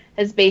 and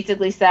has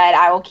basically said,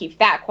 I will keep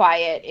that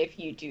quiet if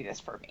you do this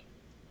for me.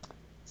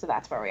 So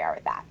that's where we are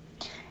with that.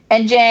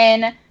 And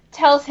Jin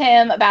tells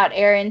him about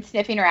Aaron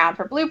sniffing around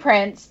for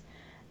blueprints,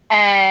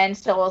 And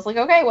Stilla's like,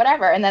 okay,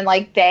 whatever. And then,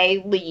 like,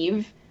 they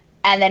leave.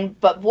 And then,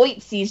 but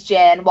Voight sees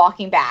Jin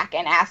walking back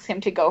and asks him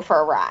to go for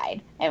a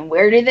ride. And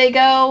where do they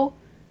go?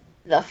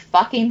 The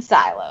fucking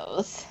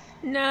silos.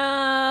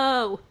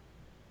 No.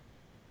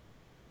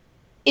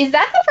 Is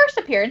that the first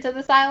appearance of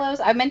the silos?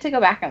 I meant to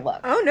go back and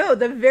look. Oh no,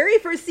 the very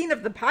first scene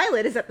of the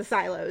pilot is at the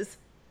silos.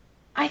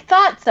 I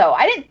thought so.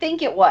 I didn't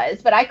think it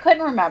was, but I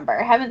couldn't remember.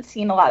 I haven't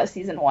seen a lot of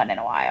season 1 in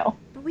a while.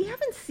 But we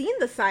haven't seen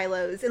the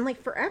silos in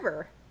like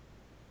forever.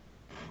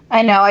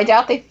 I know. I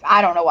doubt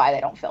I don't know why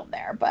they don't film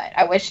there, but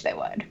I wish they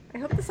would. I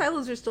hope the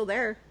silos are still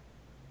there.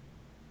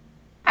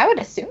 I would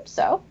assume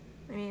so.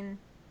 I mean,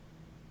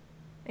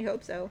 I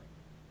hope so.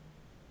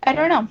 I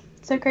don't know.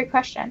 It's a great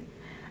question.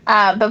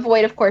 But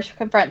Voight, of course,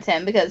 confronts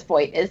him because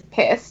Voight is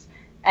pissed.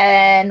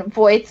 And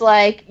Voight's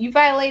like, you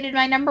violated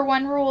my number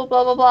 1 rule,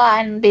 blah, blah, blah,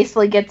 and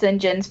basically gets in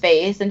Jin's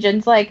face. And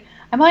Jin's like,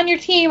 I'm on your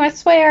team, I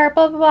swear,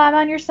 blah, blah, blah, I'm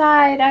on your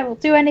side, I will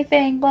do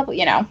anything, blah, blah,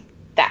 you know,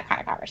 that kind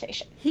of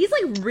conversation. He's,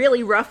 like,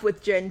 really rough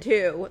with Jin,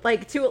 too.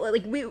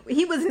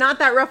 He was not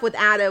that rough with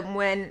Adam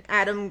when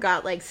Adam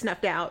got, like,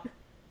 snuffed out.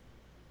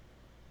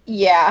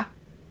 Yeah.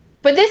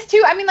 But this,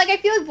 too, I mean, like, I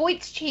feel like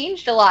Voight's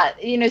changed a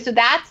lot, you know, so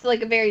that's,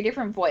 like, a very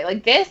different Voight.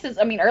 Like, this is,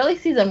 I mean, early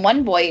season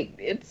 1 Voight,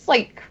 it's,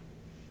 like,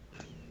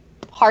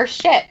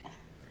 harsh shit.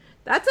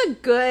 That's a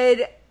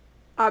good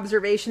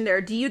observation there.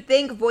 Do you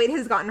think Voight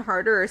has gotten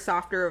harder or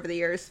softer over the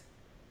years?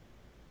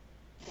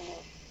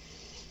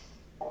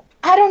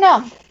 I don't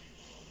know.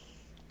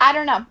 I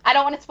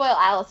don't want to spoil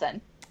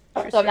Allison,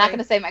 so I'm not going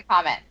to say my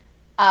comment.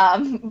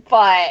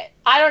 But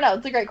I don't know.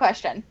 It's a great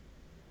question.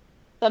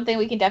 Something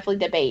we can definitely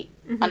debate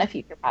on a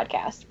future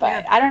podcast,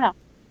 but yeah. I don't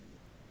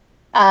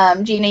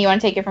know. Gina, you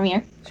want to take it from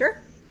here?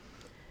 Sure.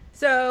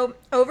 So,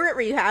 over at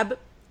rehab,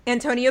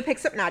 Antonio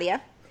picks up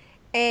Nadia,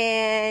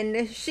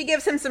 and she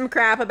gives him some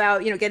crap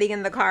about, you know, getting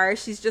in the car.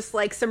 She's just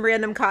like, some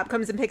random cop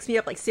comes and picks me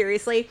up, like,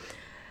 seriously.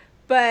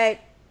 But,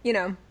 you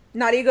know,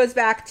 Nadia goes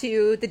back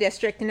to the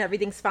district and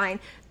everything's fine.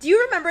 Do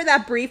you remember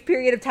that brief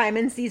period of time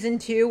in season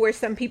 2 where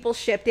some people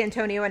shipped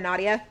Antonio and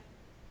Nadia?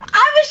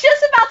 I was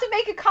just about to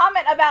make a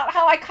comment about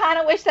how I kind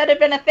of wish that had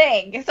been a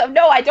thing. So,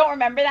 no, I don't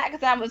remember that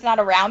because I was not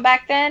around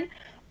back then.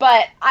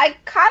 But I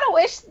kind of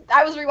wish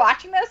I was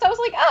rewatching this. I was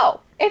like, oh,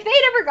 if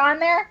they'd ever gone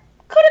there,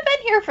 could have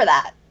been here for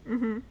that.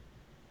 Mm-hmm.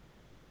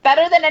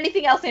 Better than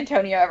anything else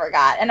Antonio ever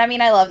got. And I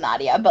mean, I love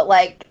Nadia, but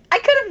like, I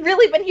could have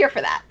really been here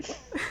for that.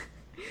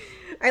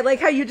 I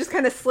like how you just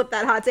kind of slipped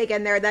that hot take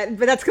in there. But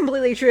that's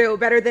completely true.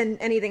 Better than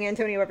anything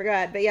Antonio ever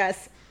got. But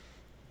yes.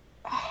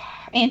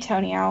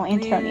 Antonio.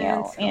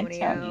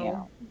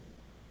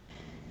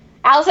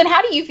 Allison,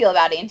 how do you feel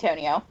about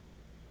Antonio?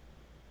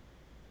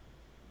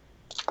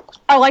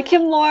 I like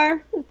him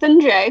more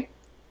than Jay.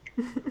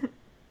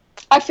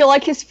 I feel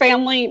like his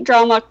family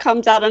drama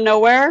comes out of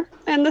nowhere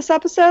in this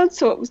episode,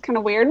 so it was kind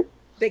of weird.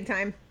 Big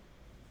time.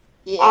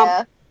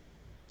 Yeah.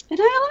 And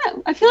I don't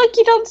know. I feel like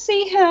you don't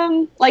see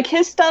him, like,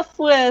 his stuff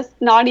with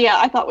Nadia,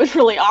 I thought was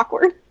really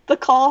awkward. The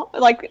call,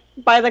 like,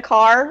 by the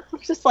car. I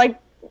was just like,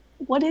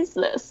 what is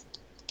this?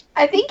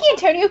 I think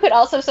Antonio could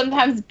also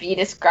sometimes be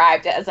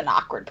described as an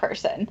awkward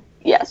person.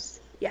 Yes.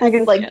 Yes. I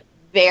can like, see it.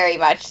 very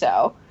much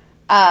so.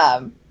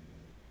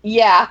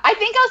 Yeah, I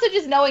think also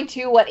just knowing,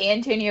 too, what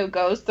Antonio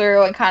goes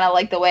through and kind of,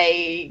 like, the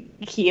way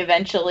he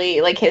eventually,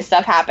 like, his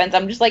stuff happens,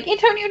 I'm just like,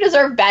 Antonio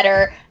deserved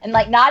better. And,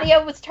 like,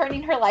 Nadia was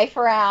turning her life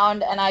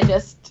around, and I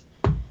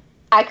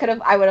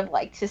would have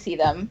liked to see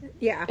them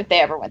if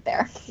they ever went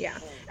there. Yeah.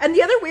 And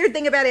the other weird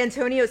thing about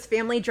Antonio's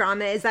family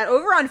drama is that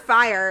over on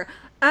Fire,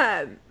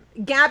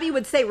 Gabby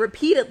would say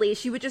repeatedly,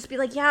 she would just be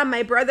like, yeah,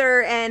 my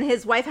brother and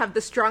his wife have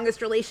the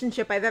strongest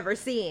relationship I've ever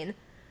seen.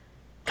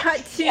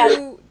 Cut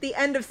to the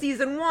end of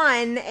season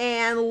 1,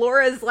 and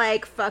Laura's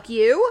like, fuck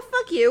you,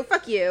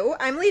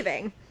 I'm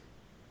leaving.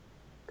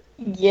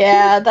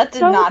 Yeah, that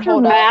did not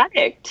hold up.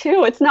 Dramatic,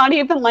 too. It's not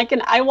even like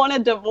an I want a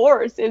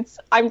divorce. It's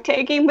I'm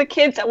taking the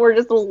kids and we're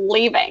just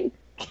leaving.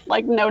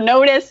 Like, no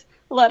notice,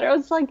 letter. I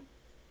was like,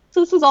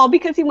 so this was all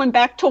because he went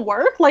back to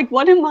work? Like,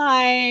 what am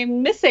I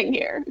missing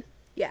here?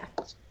 Yeah.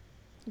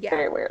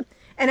 Very weird.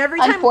 And every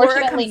time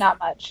Unfortunately, not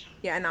much.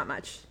 Yeah, not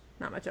much.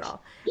 Not much at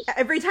all.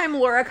 Every time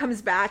Laura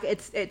comes back,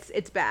 it's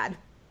bad.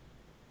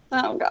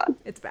 Oh, God.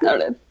 It's bad.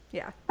 Noted.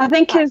 Yeah. I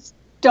think his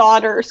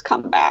daughters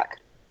come back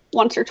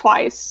once or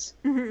twice.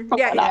 Mm-hmm.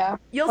 Yeah.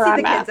 You'll see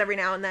the kids every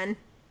now and then.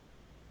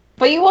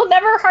 But you will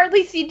never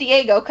hardly see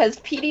Diego, because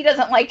PD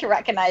doesn't like to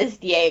recognize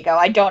Diego.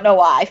 I don't know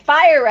why.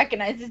 Fire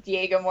recognizes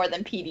Diego more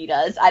than PD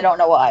does. I don't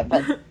know why,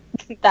 but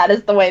that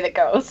is the way that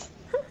goes.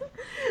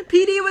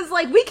 PD was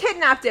like, we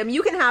kidnapped him.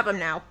 You can have him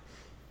now.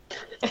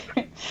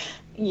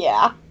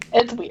 Yeah.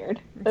 It's weird.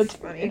 It's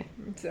funny.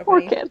 It's so Poor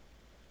funny. kid.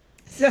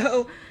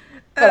 So,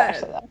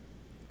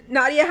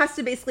 Nadia has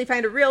to basically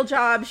find a real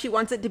job. She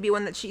wants it to be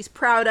one that she's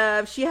proud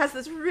of. She has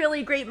this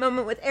really great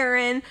moment with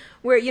Aaron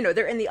where, you know,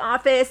 they're in the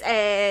office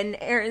and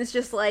Aaron's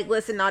just like,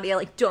 listen, Nadia,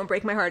 like, don't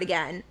break my heart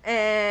again.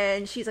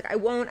 And she's like, I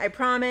won't, I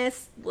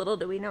promise. Little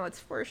do we know it's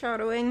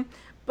foreshadowing.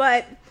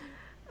 But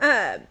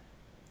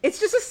it's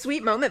just a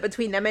sweet moment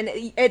between them, and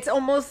it's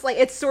almost like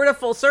it's sort of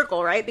full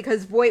circle, right?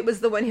 Because Voight was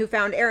the one who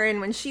found Aaron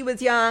when she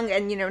was young,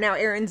 and now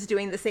Aaron's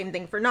doing the same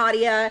thing for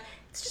Nadia.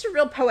 It's just a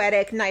real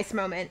poetic, nice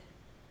moment.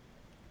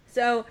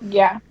 So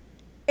Yeah.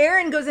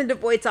 Aaron goes into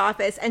Voight's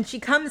office, and she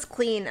comes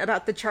clean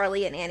about the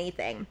Charlie and Annie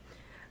thing.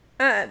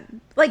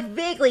 Like,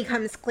 vaguely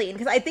comes clean,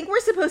 because I think we're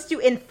supposed to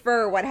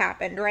infer what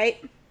happened,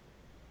 right?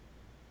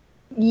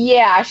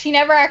 Yeah, she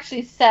never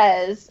actually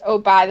says, oh,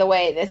 by the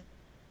way, this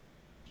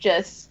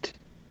just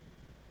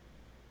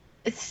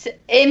it's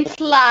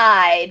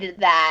implied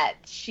that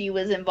she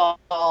was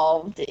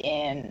involved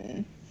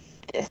in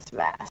this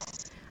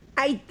mess.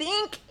 I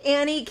think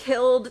Annie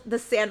killed the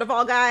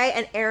Sandoval guy,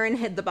 and Aaron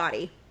hid the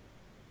body.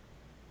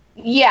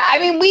 Yeah, I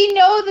mean, we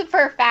know that for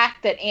a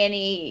fact that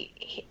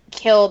Annie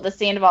killed the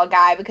Sandoval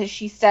guy because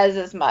she says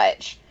as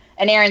much.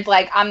 And Aaron's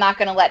like, I'm not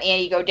going to let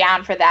Annie go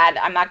down for that.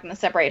 I'm not going to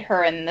separate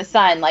her and the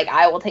son. Like,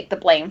 I will take the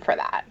blame for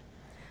that.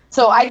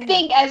 So I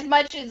think as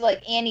much as,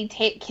 like, Annie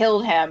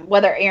killed him,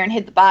 whether Aaron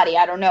hid the body,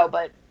 I don't know.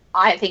 But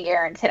I think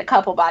Aaron's hid a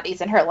couple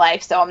bodies in her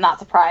life, so I'm not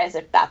surprised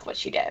if that's what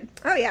she did.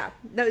 Oh, yeah.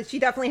 No, she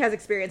definitely has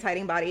experience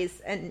hiding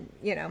bodies. And,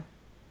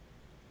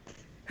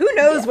 who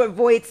knows what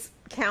Voight's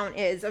count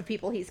is of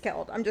people he's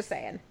killed. I'm just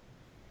saying.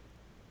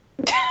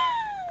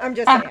 I'm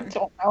just saying. I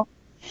don't know.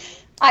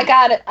 I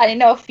got it. I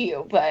know a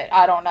few, but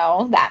I don't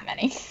know that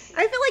many.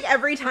 I feel like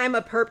every time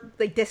a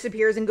perp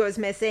disappears and goes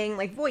missing,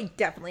 Voight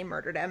definitely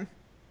murdered him.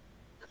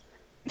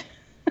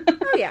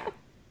 Oh yeah,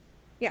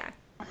 yeah.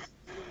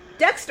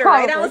 Dexter,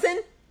 Probably. right,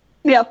 Allison?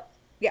 Yep.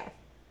 Yeah.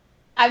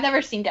 I've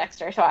never seen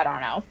Dexter, so I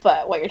don't know.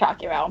 But what you're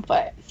talking about,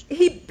 but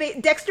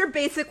Dexter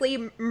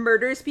basically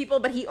murders people,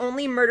 but he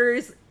only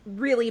murders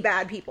really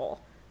bad people,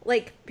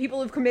 like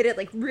people who've committed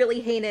really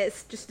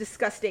heinous, just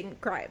disgusting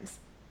crimes.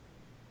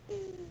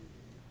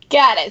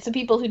 got it. So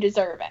people who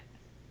deserve it.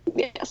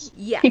 Yes.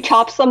 Yes. He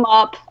chops them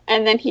up,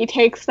 and then he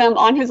takes them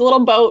on his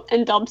little boat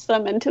and dumps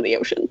them into the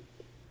ocean.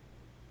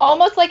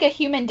 Almost like a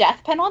human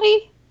death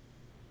penalty.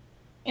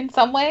 In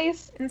some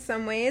ways. In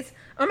some ways.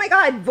 Oh my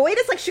god, Voight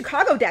is like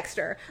Chicago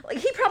Dexter.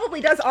 He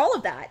probably does all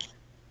of that.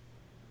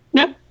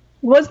 Yep.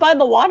 Was by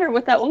the water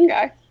with that one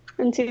guy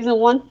in season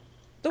 1.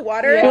 The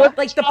water, Yeah.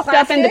 the Chopped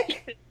up into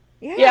plastic. pieces.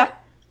 Yeah. Yeah.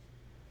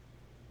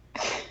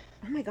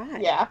 Oh my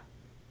god. Yeah.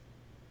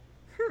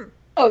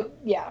 Oh,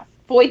 yeah.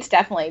 Voight's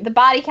definitely. The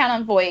body count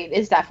on Voight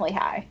is definitely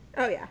high.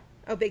 Oh yeah.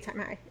 Oh, big time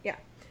high. Yeah.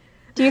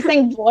 Do you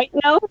think Voight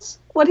knows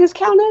what his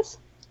count is?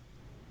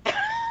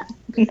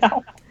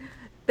 No.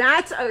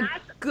 That's a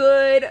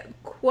good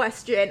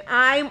question.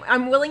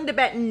 I'm willing to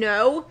bet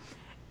no,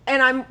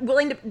 and I'm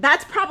willing to.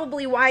 That's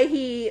probably why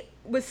he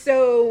was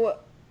so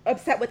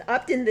upset with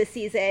Upton this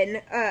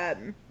season.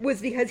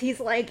 Was because he's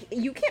like,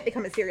 you can't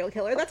become a serial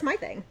killer. That's my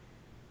thing.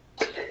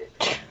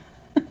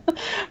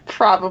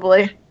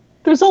 Probably.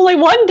 There's only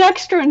one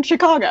Dexter in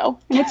Chicago.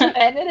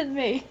 And it is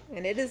me.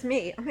 And it is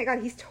me. Oh my god,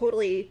 he's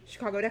totally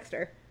Chicago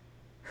Dexter.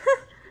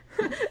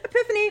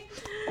 Epiphany.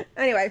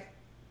 Anyway,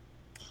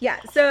 yeah.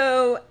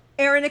 So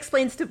Aaron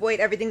explains to Voight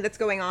everything that's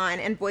going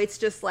on, and Voight's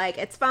just like,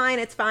 it's fine,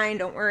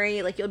 don't worry,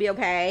 you'll be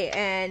okay.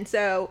 And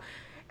so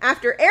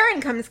after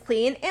Aaron comes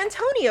clean,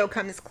 Antonio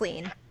comes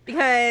clean,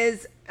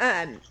 because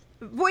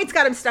Voight's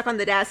got him stuck on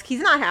the desk.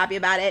 He's not happy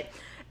about it,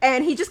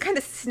 and he just kind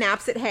of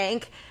snaps at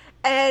Hank,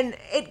 and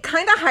it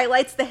kind of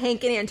highlights the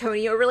Hank and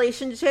Antonio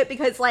relationship,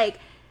 because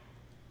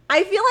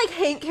I feel like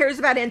Hank cares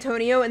about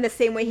Antonio in the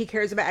same way he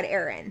cares about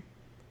Aaron.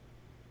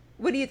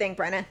 What do you think,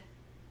 Brenna?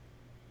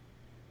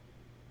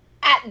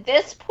 At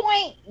this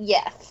point,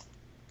 yes.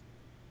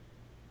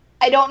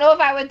 I don't know if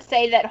I would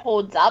say that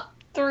holds up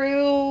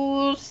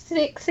through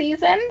 6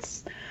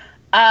 seasons.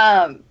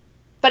 But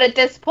at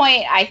this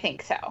point, I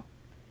think so.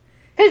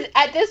 Because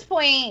at this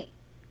point,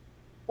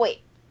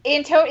 wait,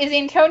 is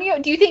Antonio,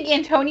 do you think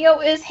Antonio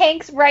is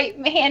Hank's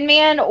right-hand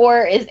man,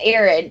 or is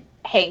Aaron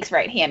Hank's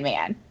right-hand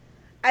man?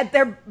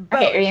 They're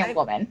both. Okay, right-hand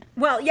woman.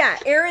 Well, yeah,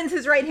 Aaron's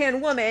his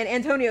right-hand woman,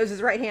 Antonio's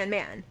his right-hand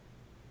man.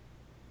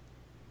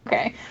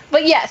 Okay.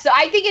 But yeah, so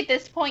I think at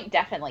this point,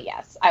 definitely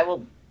yes.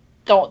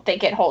 Don't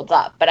think it holds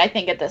up, but I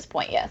think at this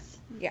point, yes.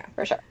 Yeah.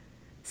 For sure.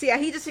 So yeah,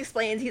 he just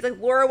explains, he's like,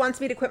 Laura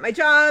wants me to quit my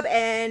job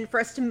and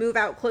for us to move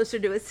out closer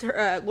to his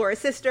Laura's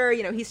sister.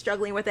 He's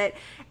struggling with it.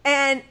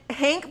 And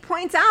Hank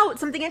points out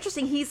something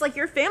interesting. He's like,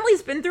 your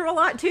family's been through a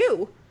lot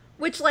too.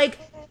 Which,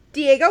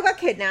 Diego got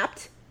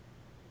kidnapped.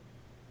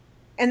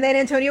 And then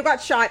Antonio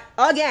got shot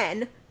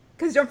again.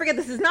 Because don't forget,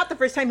 this is not the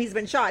first time he's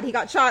been shot. He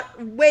got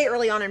shot way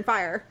early on in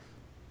Fire.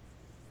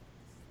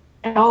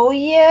 Oh,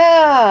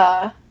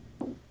 yeah.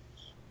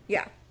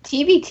 Yeah.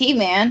 TBT,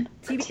 man.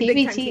 Big time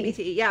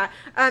TBT, yeah.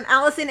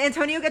 Allison,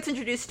 Antonio gets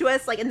introduced to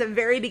us, in the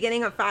very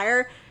beginning of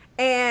Fire.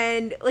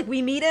 And,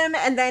 we meet him,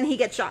 and then he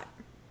gets shot.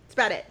 That's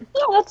about it.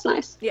 Oh, that's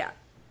nice. Yeah.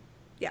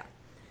 Yeah.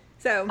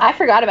 So. I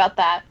forgot about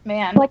that,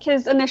 man. Like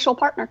his initial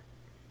partner.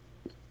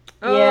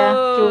 Yeah,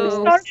 Oh.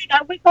 Jules.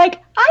 I was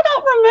like, I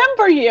don't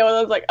remember you. And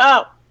I was like,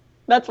 oh,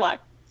 that's why.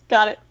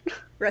 Got it.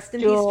 Rest in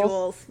peace,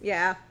 Jules.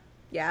 Yeah.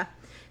 Yeah.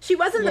 She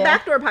was in the Yeah.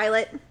 Backdoor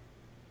pilot,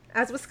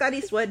 as was Scott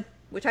Eastwood,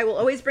 which I will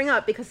always bring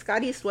up because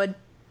Scott Eastwood.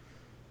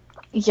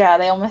 Yeah,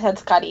 they almost had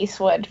Scott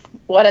Eastwood.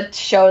 What a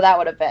show that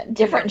would have been.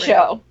 Different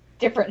show.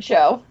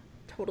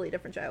 Totally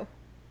different show.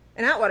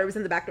 And Atwater was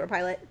in the Backdoor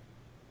pilot.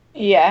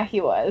 Yeah,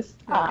 he was.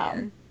 Oh,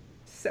 man.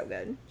 So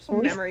good.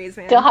 Memories,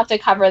 man. Still have to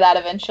cover that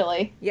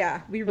eventually.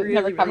 Yeah, We've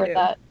never covered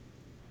that.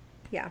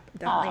 Yeah,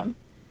 definitely.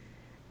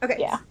 Okay,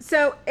 yeah.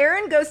 So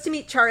Aaron goes to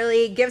meet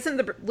Charlie, gives him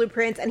the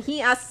blueprints, and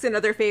he asks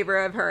another favor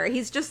of her.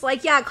 He's just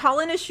like, yeah, call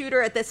in a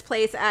shooter at this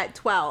place at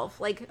 12.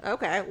 Like,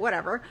 okay,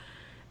 whatever.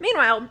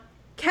 Meanwhile,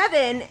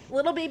 Kevin,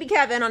 little baby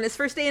Kevin, on his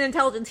first day in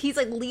intelligence, he's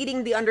like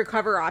leading the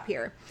undercover op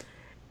here.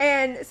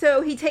 And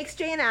so he takes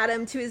Jay and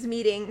Adam to his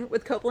meeting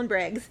with Copeland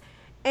Briggs,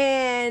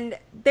 and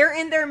they're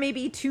in there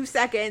maybe 2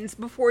 seconds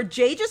before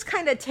Jay just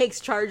kind of takes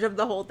charge of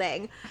the whole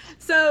thing.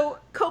 So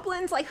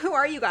Copeland's like, who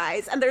are you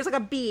guys? And there's like a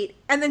beat,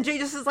 and then Jay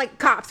just is like,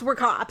 cops, we're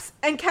cops.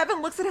 And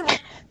Kevin looks at him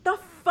like, the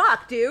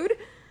fuck, dude?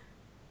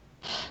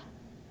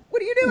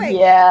 What are you doing?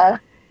 Yeah.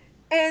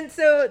 And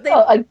so they...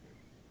 Go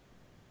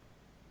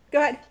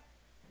ahead.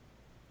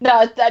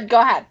 No, go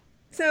ahead.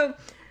 So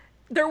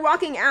they're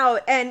walking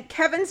out, and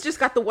Kevin's just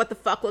got the what the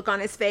fuck look on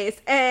his face,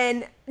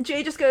 and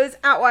Jay just goes,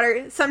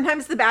 Atwater,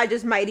 sometimes the badge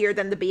is mightier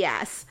than the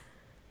BS.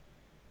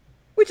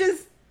 Which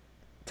is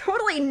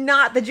totally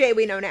not the Jay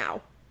we know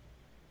now.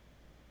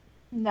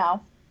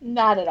 No,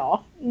 not at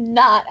all.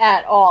 Not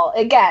at all.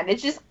 Again,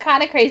 it's just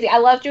kind of crazy. I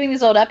love doing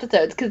these old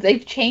episodes because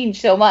they've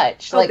changed so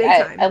much. Oh, like, big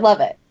time. I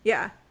love it.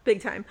 Yeah,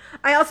 big time.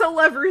 I also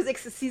love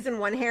Ruzik's season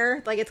 1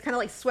 hair. Like, it's kind of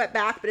like swept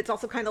back, but it's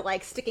also kind of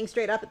like sticking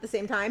straight up at the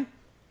same time.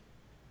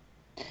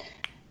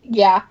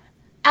 Yeah.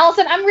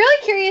 Allison, I'm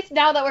really curious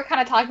now that we're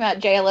kind of talking about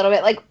Jay a little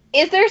bit. Like,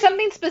 is there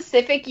something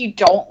specific you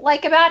don't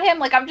like about him?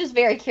 Like, I'm just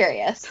very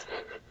curious.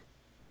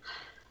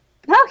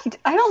 No,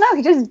 I don't know.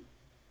 He just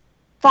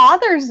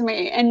bothers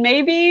me. And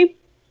maybe,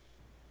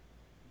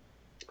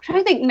 I'm trying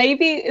to think,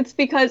 maybe it's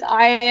because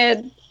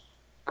I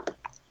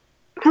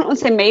don't want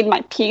to say made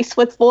my peace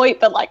with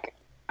Voight, but like,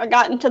 I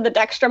got into the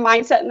Dexter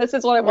mindset and this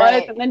is what it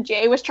was. And then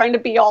Jay was trying to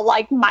be all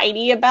like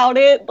mighty about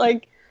it.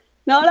 Like,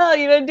 no,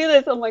 you didn't do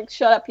this. I'm like,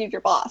 shut up, he's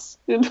your boss.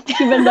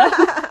 Even though.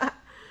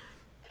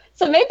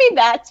 So maybe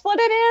that's what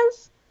it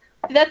is.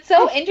 That's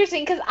so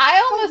interesting because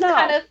I almost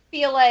kind of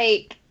feel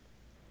like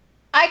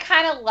I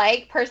kind of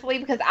like personally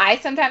because I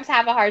sometimes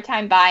have a hard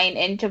time buying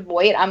into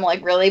Voight. I'm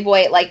like, really,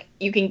 Voight? Like,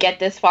 you can get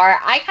this far?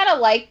 I kind of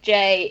like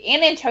Jay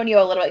and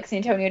Antonio a little bit because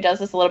Antonio does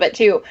this a little bit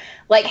too.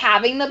 Like,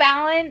 having the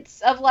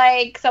balance of,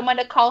 like, someone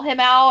to call him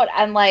out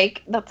and,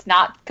 like, that's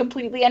not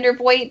completely under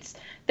Voight's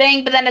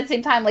thing. But then at the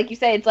same time, like you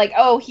say, it's like,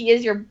 oh, he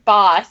is your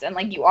boss and,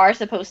 like, you are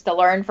supposed to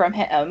learn from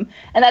him.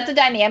 And that's a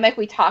dynamic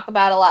we talk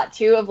about a lot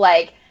too of,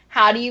 like,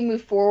 how do you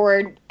move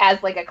forward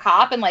as, like, a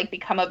cop and, like,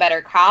 become a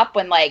better cop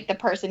when, like, the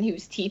person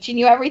who's teaching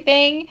you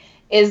everything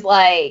is,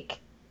 like,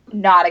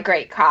 not a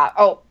great cop.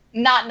 Oh,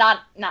 not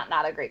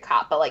a great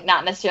cop, but, like,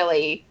 not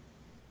necessarily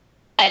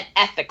an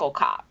ethical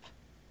cop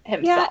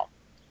himself.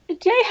 Yeah.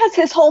 Jay has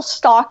his whole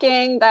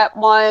stalking, that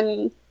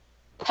one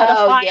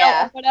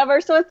pedophile or whatever.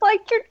 So it's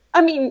like,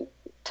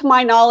 to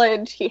my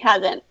knowledge, he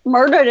hasn't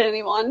murdered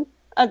anyone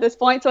at this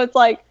point. So it's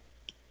like,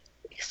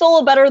 he's a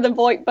little better than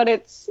Voight, but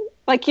it's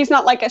like he's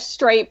not like a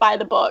straight by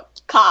the book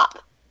cop.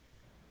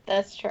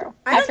 That's true.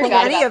 I don't think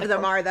any of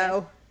them are,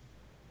 though.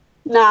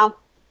 No.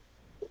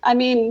 I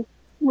mean,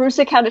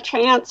 Rusick had a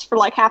chance for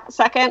like half a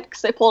second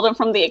because they pulled him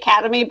from the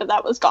academy, but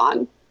that was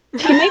gone.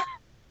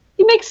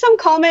 He makes some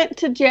comment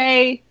to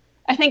Jay,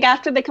 I think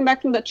after they come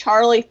back from the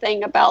Charlie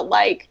thing about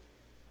like,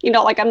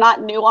 like I'm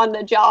not new on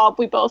the job.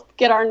 We both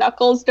get our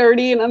knuckles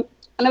dirty. And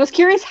I was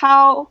curious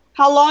how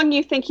long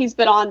you think he's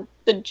been on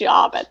the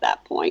job at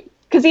that point.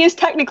 Because he is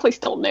technically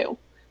still new.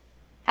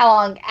 How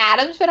long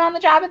Adam's been on the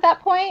job at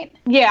that point?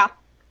 Yeah.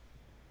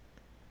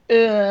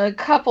 A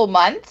couple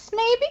months,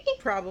 maybe?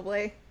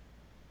 Probably.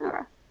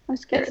 I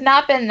was curious. It's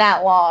not been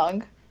that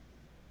long.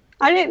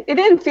 It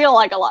didn't feel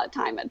like a lot of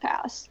time had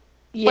passed.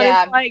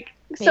 Yeah. But it's like,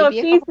 so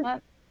if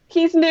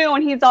he's new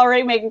and he's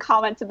already making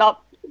comments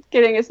about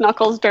getting his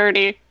knuckles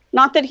dirty,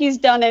 not that he's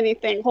done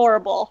anything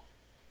horrible,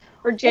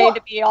 for Jay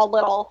to be all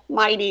little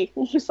mighty.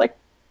 He's just like,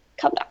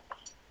 come down.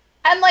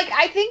 And, like,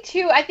 I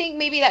think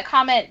maybe that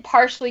comment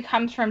partially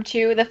comes from,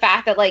 too, the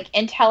fact that, like,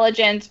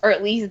 intelligence, or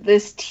at least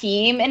this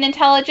team in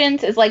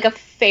intelligence, is, like, a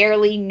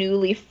fairly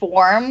newly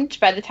formed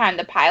by the time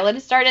the pilot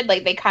has started.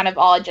 Like, they kind of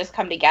all just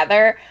come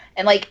together.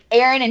 And, like,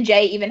 Aaron and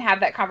Jay even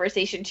have that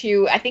conversation,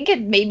 too. I think it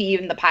maybe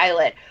even the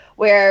pilot,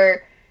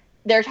 where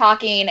they're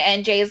talking,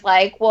 and Jay's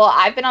like, well,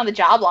 I've been on the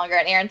job longer,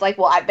 and Aaron's like,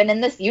 well, I've been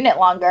in this unit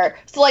longer.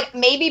 So, like,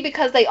 maybe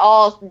because they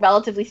all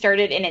relatively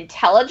started in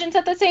intelligence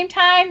at the same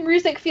time,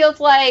 Rusick feels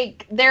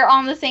like they're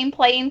on the same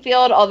playing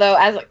field, although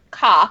as a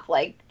cop,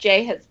 like,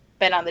 Jay has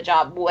been on the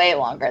job way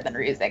longer than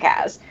Rusick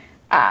has.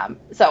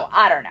 So,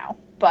 I don't know.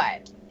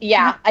 But,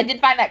 yeah, I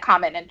did find that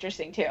comment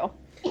interesting, too.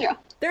 Yeah.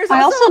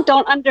 I also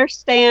don't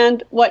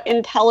understand what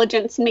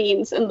intelligence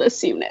means in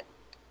this unit.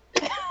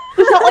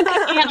 It's not like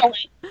an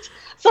analyst.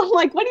 So I'm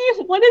like, what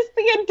does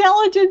the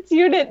intelligence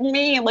unit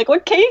mean? Like,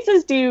 what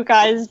cases do you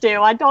guys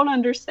do? I don't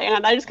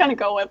understand. I just kind of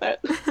go with it.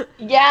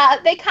 Yeah,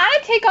 they kind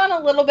of take on a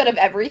little bit of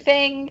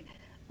everything.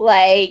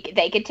 Like,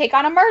 they could take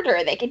on a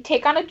murder. They could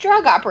take on a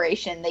drug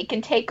operation. They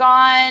can take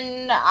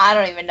on, I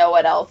don't even know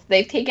what else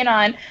they've taken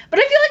on. But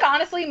I feel like,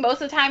 honestly, most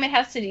of the time it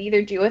has to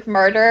either do with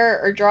murder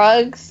or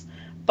drugs.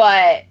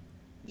 But,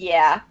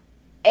 yeah.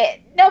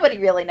 Nobody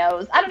really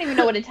knows. I don't even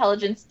know what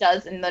intelligence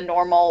does in the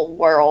normal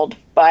world.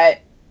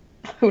 But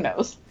who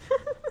knows?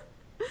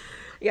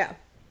 Yeah.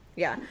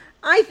 Yeah.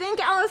 I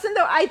think, Allison,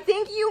 though, I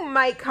think you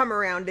might come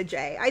around to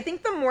Jay. I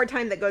think the more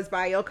time that goes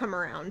by, you'll come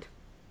around.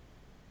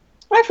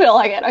 I feel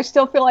like it. I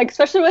still feel like,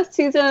 especially with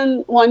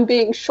season 1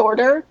 being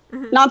shorter,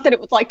 not that it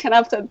was like 10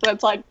 episodes, but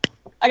it's like,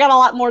 I got a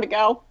lot more to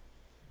go.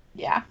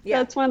 Yeah. Yeah.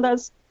 That's one of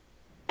those.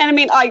 And I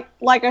mean,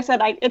 like I said,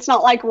 it's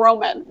not like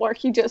Roman, where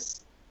he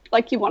just,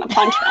 like, you want to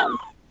punch him.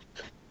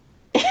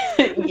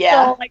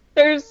 Yeah. So, like,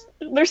 there's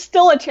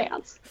still a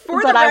chance.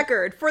 For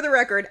the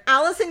record,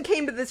 Allison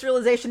came to this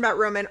realization about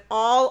Roman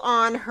all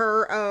on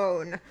her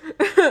own.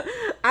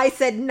 I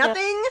said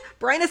nothing. Yeah.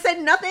 Bryna said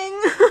nothing.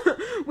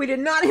 We did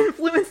not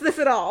influence this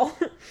at all.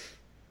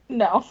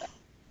 No,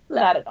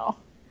 not at all.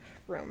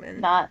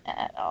 Roman. Not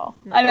at all.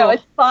 I know,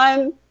 it's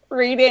fun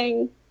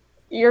reading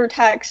your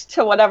text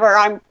to whatever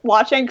I'm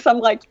watching, because I'm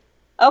like,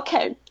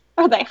 okay,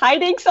 are they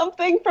hiding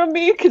something from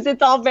me? Because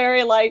it's all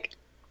very like,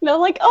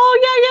 like,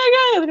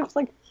 oh, yeah. And it's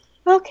like,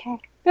 okay,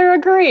 they're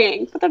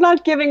agreeing, but they're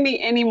not giving me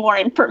any more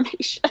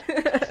information.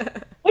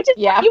 Which is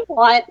what you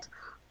want.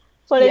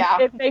 But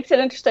it makes it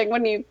interesting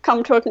when you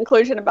come to a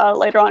conclusion about it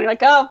later on. You're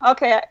like, oh,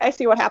 okay, I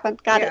see what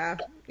happened. Got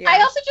it. Yeah.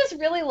 I also just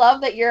really love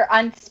that you're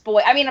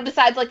unspoiled. I mean,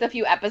 besides, like, the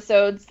few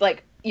episodes,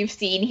 like, you've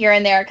seen here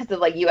and there because of,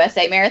 like,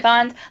 USA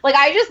marathons. Like,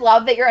 I just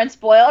love that you're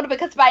unspoiled,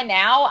 because by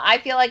now, I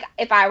feel like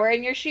if I were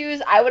in your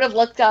shoes, I would have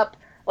looked up,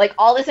 like,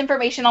 all this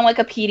information on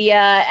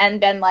Wikipedia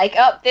and been like,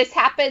 oh, this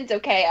happens,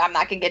 okay, I'm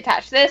not gonna get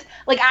attached to this.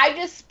 Like, I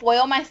just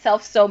spoil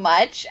myself so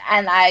much,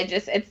 and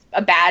it's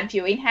a bad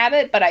viewing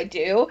habit, but I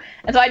do.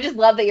 And so I just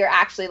love that you're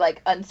actually,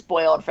 like,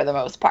 unspoiled for the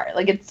most part.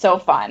 Like, it's so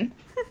fun.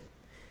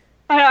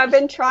 I know, I've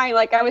been trying,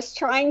 like, I was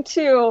trying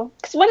to,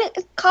 because when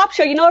it's a cop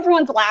show, you know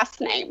everyone's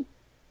last name.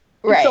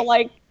 Right. So,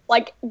 like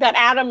that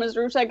Adam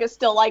Mazursek is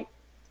still, like,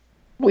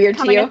 weird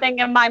to becoming you? a thing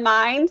in my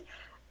mind.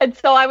 And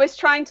so I was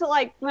trying to,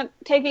 like, when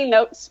taking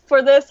notes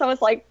for this, I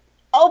was like,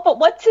 oh, but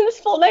what's his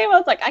full name? I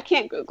was like, I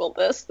can't Google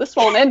this. This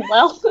won't end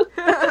well.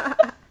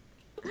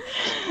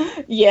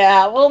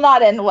 Yeah, will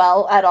not end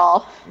well at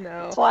all.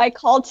 No. So I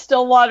called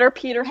Stillwater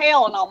Peter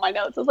Hale in all my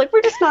notes. I was like,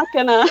 we're just not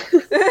gonna...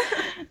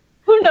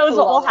 Who knows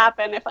what will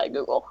happen if I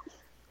Google.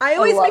 I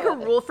always make a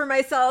rule for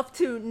myself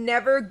to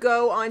never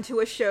go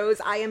onto a show's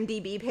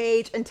IMDb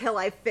page until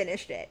I've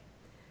finished it.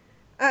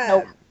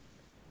 Nope.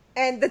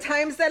 And the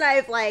times that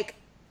I've, like,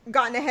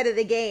 gotten ahead of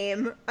the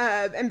game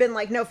and been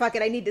like, no, fuck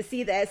it, I need to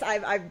see this,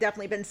 I've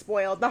definitely been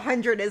spoiled. The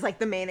 100 is, like,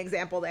 the main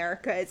example there.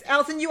 Because,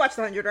 Allison, you watched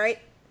The 100, right?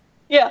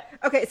 Yeah.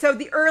 Okay, so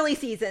the early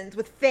seasons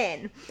with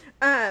Finn,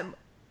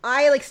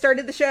 I, like,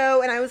 started the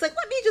show, and I was like,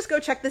 let me just go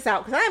check this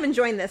out, because I'm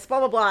enjoying this, blah,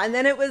 blah, blah. And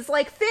then it was,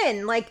 like,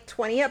 Finn, like,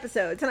 20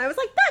 episodes. And I was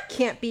like, that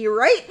can't be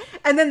right.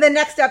 And then the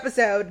next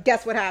episode,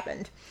 guess what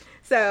happened?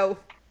 So,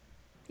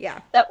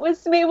 yeah. That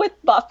was me with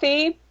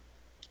Buffy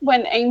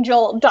when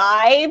Angel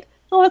died.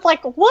 I was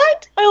like,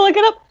 what? I look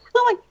it up.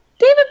 I'm like,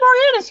 David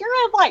Boreanaz, you're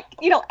in, like,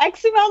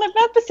 X amount of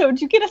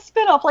episodes. You get a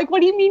spinoff. Like,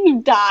 what do you mean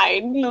you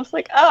died? And I was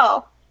like,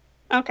 oh,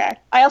 okay.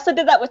 I also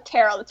did that with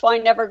Tara. That's why I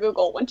never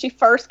Google. When she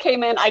first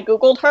came in, I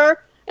Googled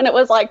her. And it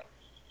was like,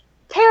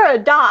 Tara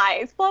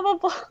dies, blah, blah,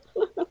 blah.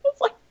 It was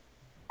like,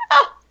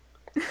 ah.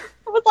 It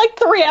was like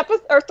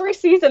 3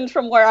 seasons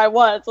from where I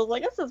was. I was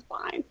like, this is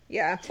fine.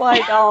 Yeah. That's why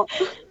I don't.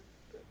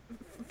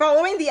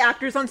 Following the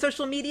actors on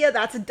social media,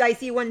 that's a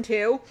dicey one,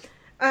 too.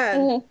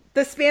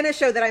 The Spanish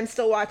show that I'm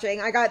still watching,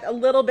 I got a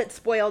little bit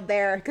spoiled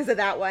there because of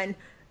that one.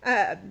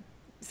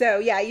 So,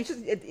 yeah, you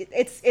just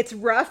it's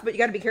rough, but you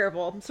got to be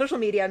careful. Social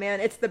media, man,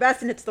 it's the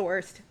best and it's the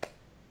worst.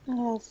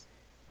 Yes.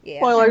 Yeah.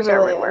 Spoilers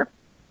everywhere.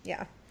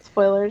 Yeah.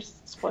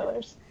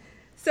 Spoilers.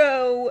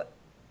 So,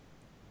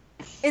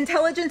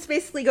 intelligence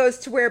basically goes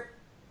to where,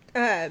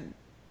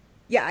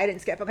 yeah, I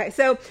didn't skip. Okay,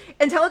 so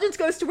intelligence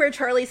goes to where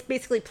Charlie's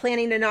basically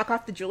planning to knock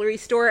off the jewelry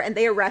store, and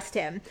they arrest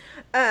him.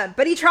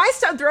 But he tries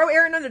to throw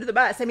Aaron under the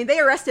bus. I mean, they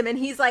arrest him, and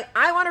he's like,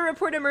 I want to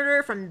report a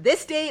murder from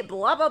this date,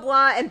 blah, blah,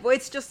 blah. And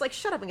Voight's just like,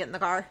 shut up and get in the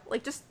car.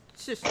 Like, just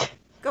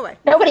go away.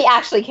 Nobody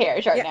actually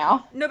cares right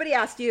now. Nobody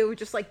asked you,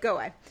 just like, go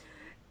away.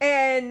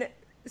 And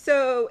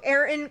so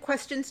Aaron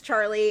questions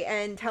Charlie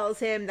and tells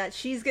him that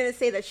she's going to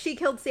say that she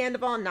killed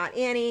Sandoval, not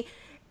Annie.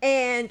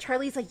 And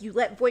Charlie's like, you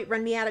let Voight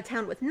run me out of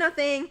town with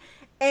nothing.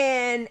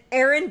 And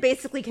Aaron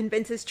basically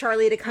convinces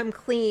Charlie to come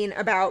clean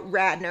about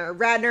Radner.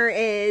 Radner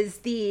is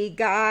the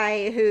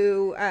guy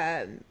who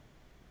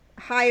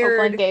hired...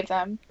 Copeland gave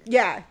them.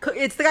 Yeah,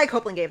 it's the guy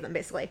Copeland gave them,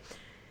 basically.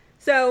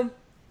 So,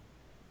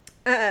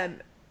 of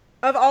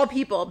all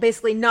people,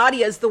 basically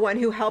Nadia's the one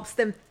who helps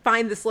them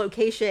find this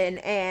location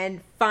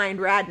and find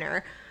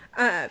Radner.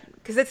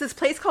 Because it's this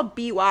place called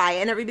BY,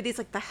 and everybody's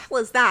like, the hell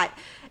is that?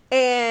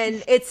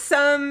 And it's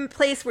some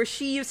place where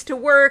she used to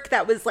work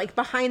that was, like,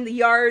 behind the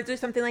yards or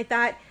something like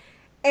that.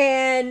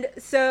 And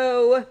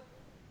so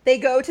They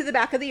go to the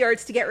back of the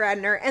yards to get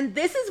Radner, and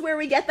this is where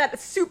we get that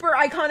super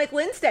iconic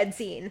Linstead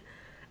scene.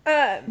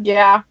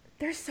 Yeah.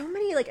 There's so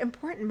many, like,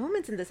 important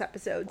moments in this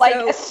episode. Like,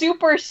 so, a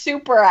super,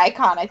 super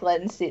iconic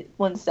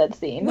Linstead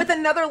scene. with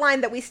another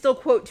line that we still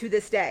quote to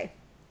this day.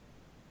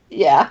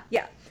 Yeah.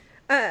 Yeah.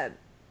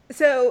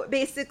 So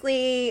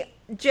basically,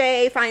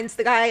 Jay finds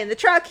the guy in the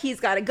truck. He's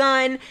got a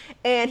gun,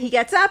 and he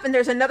gets up, and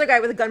there's another guy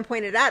with a gun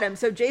pointed at him.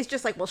 So Jay's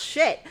just like, well,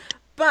 shit.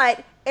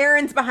 But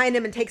Aaron's behind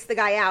him and takes the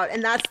guy out,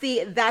 and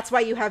that's why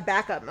you have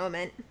backup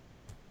moment.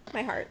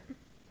 My heart.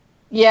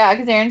 Yeah,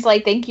 because Aaron's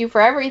like, thank you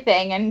for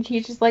everything, and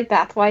he's just like,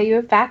 that's why you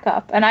have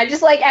backup. And I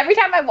just, like, every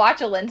time I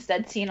watch a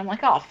Linstead scene, I'm like,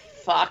 oh,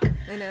 fuck.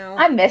 I know.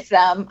 I miss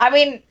them. I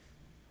mean,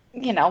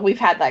 you know, we've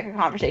had, like, a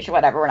conversation,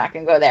 whatever, we're not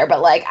going to go there,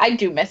 but, like, I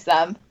do miss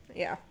them.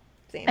 Yeah.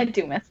 Same. I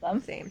do miss them.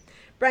 Same.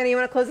 Brenna, you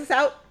want to close this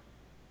out?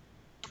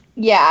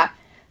 Yeah.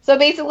 So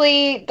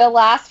basically, the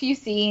last few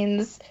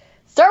scenes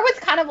start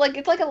with kind of like,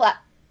 it's like a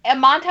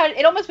montage.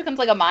 It almost becomes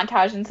like a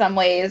montage in some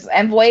ways.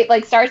 And Voight,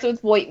 like, starts with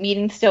Voight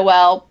meeting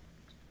Stillwell.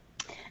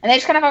 And they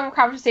just kind of have a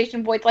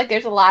conversation. Voight's like,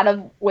 there's a lot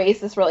of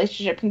ways this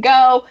relationship can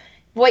go.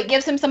 Voight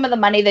gives him some of the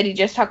money that he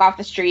just took off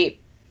the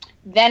street.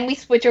 Then we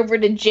switch over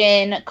to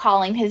Jin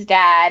calling his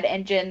dad.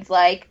 And Jin's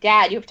like,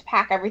 Dad, you have to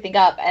pack everything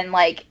up and,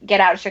 like,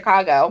 get out of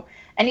Chicago.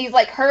 And he's,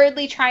 like,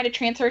 hurriedly trying to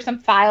transfer some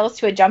files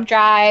to a jump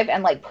drive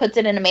and, like, puts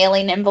it in a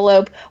mailing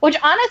envelope. Which,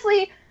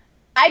 honestly,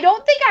 I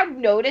don't think I've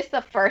noticed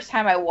the first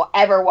time I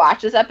ever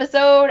watched this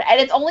episode.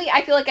 And it's only,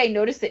 I feel like I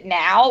noticed it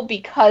now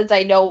because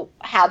I know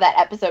how that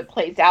episode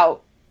plays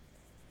out.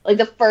 Like,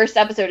 the first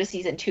episode of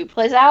season 2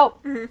 plays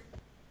out. Mm-hmm.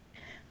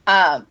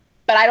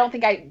 But I don't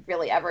think I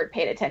really ever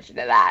paid attention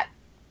to that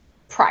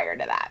prior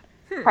to that.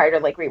 Prior to,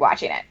 like,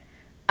 rewatching it.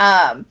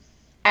 And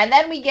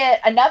then we get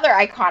another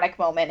iconic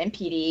moment in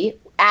PD.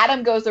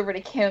 Adam goes over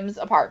to Kim's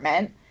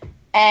apartment,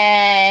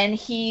 and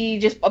he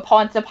just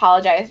wants to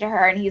apologize to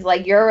her, and he's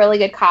like, you're a really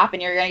good cop,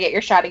 and you're going to get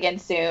your shot again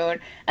soon.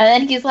 And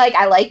then he's like,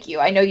 I like you.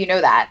 I know you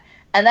know that.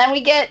 And then we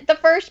get the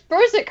first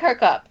Burzek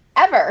hookup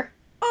ever.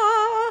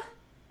 Aww.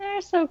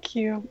 They're so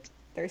cute.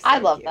 They're so I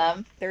love cute.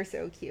 them. They're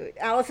so cute.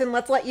 Allison,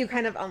 let's let you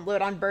kind of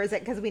unload on Burzek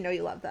because we know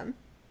you love them.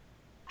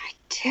 I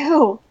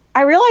do.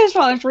 I realized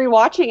when I was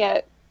rewatching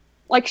it,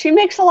 like, she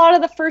makes a lot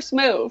of the first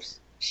moves.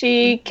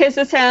 She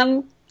kisses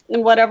him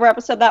in whatever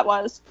episode that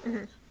was.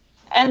 Mm-hmm.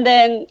 And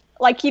then,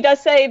 like, he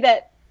does say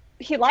that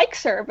he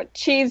likes her, but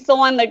she's the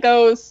one that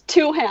goes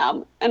to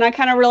him. And I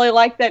kind of really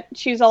like that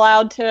she's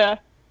allowed to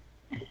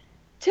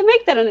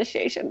make that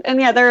initiation.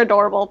 And yeah, they're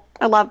adorable.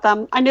 I love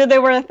them. I knew they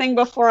were a thing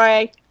before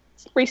I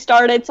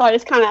restarted, so I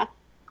just kind of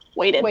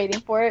waited. Waiting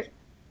for it.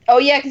 Oh,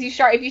 yeah, because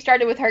if you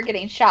started with her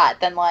getting shot,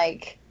 then,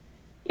 like,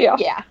 Yeah.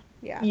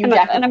 Yeah. you And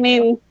definitely. I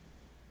mean,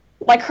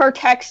 like, her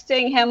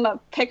texting him a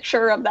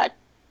picture of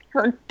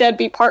her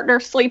deadbeat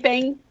partner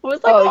sleeping. I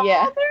was like, Oh,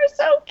 yeah. they're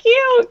so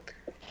cute.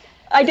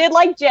 I did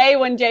like Jay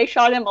when Jay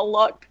shot him a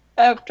look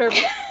after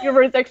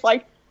Burzek's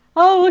like,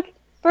 oh, look,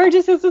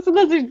 Burgess is this and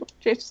this.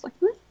 Jay's just like,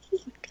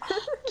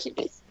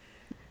 cute.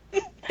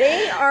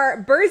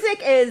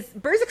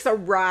 Burzek's a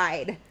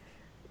ride.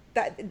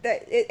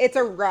 It's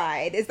a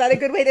ride. Is that a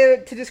good way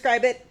to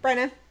describe it,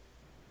 Brenna?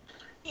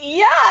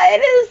 Yeah, it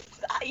is.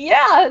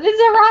 Yeah, it is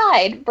a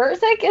ride.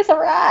 Burzek is a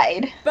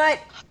ride. But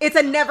it's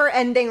a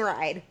never-ending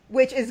ride,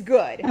 which is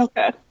good.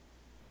 Okay.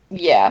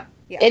 Yeah.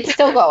 Yeah. It's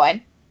still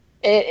going.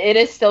 It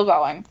is still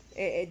going.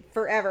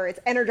 Forever. It's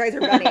Energizer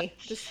Bunny.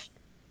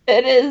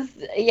 It is.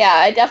 Yeah,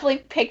 I definitely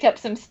picked up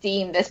some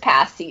steam this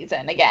past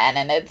season again,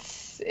 and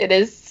it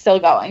is still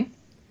going.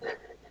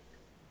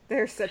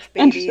 They're such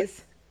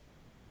babies.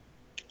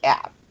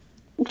 Yeah.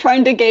 I'm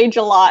trying to gauge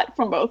a lot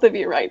from both of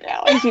you right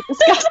now as you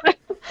discuss it.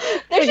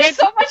 There's just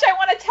so much I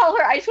want to tell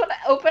her. I just want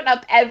to open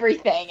up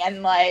everything,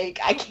 and, like,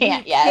 I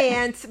can't yet.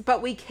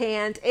 We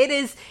can't.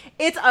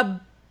 It's a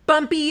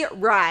bumpy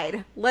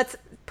ride. Let's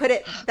put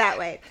it that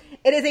way.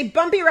 It is a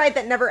bumpy ride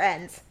that never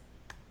ends.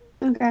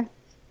 Okay.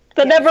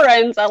 That never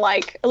ends, I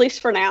like, at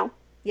least for now.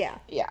 Yeah.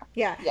 Yeah.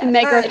 Yeah. Yeah.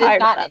 Make her It is tired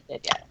not of it.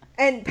 ended yet.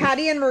 And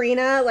Patty and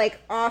Marina, like,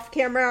 off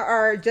camera,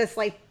 are just,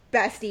 like,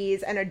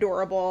 besties and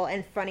adorable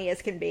and funny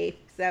as can be.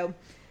 So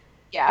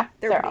Yeah.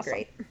 they're pretty awesome.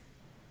 great.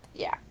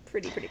 Yeah.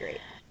 Pretty great.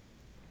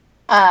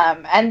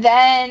 And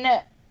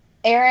then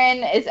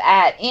Erin is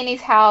at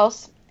Annie's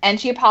house, and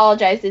she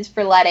apologizes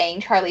for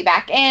letting Charlie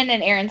back in,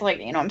 and Erin's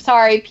like, I'm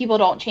sorry, people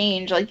don't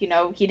change, like, he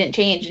didn't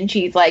change, and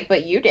she's like,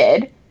 but you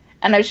did.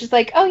 And I was just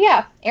like, oh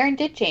yeah, Erin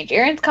did change.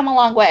 Erin's come a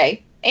long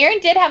way.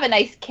 Erin did have a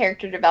nice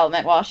character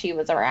development while she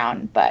was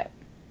around, but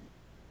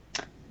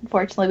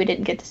unfortunately we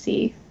didn't get to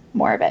see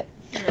more of it.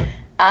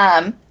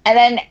 Mm-hmm. And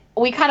then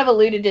we kind of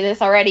alluded to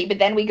this already, but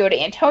then we go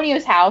to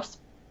Antonio's house,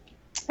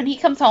 and he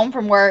comes home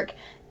from work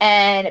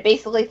and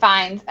basically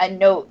finds a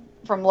note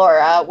from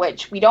Laura,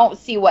 which we don't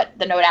see what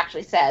the note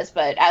actually says,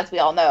 but as we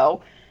all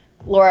know,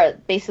 Laura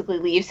basically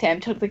leaves him,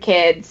 took the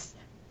kids.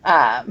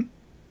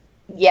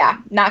 Yeah,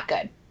 not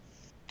good.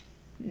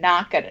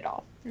 Not good at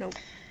all. Nope.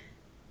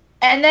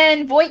 And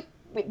then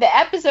the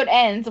episode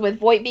ends with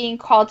Voight being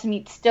called to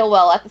meet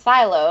Stillwell at the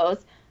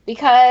silos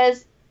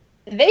because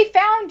they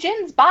found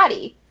Jin's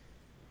body.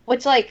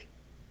 Which, like,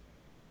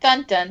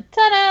 dun dun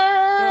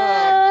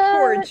ta-da!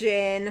 Poor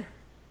Jin.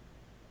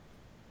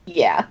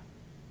 Yeah.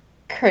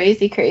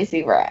 Crazy,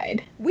 crazy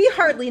ride. We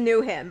hardly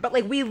knew him, but,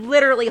 like, we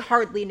literally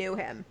hardly knew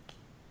him.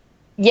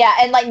 Yeah,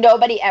 and, like,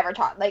 nobody ever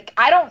talked. Like,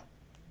 I don't...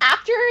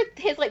 After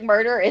his, like,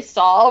 murder is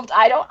solved,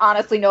 I don't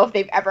honestly know if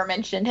they've ever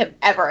mentioned him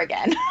ever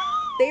again.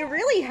 They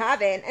really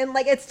haven't. And,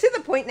 like, it's to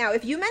the point now,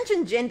 if you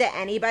mention Jin to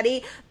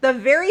anybody, the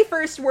very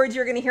first words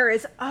you're going to hear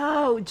is,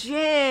 oh,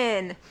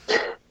 Jin.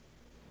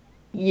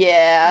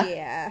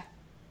 Yeah.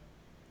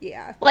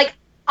 Yeah. Like,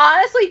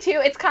 honestly,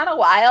 too, it's kind of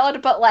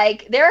wild, but,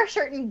 like, there are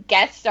certain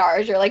guest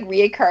stars or, like,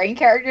 reoccurring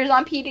characters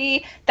on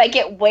PD that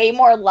get way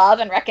more love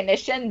and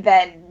recognition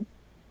than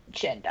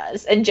Jin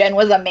does. And Jin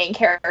was a main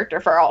character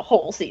for a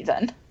whole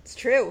season. It's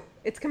true.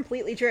 It's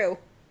completely true.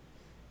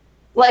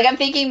 Like, I'm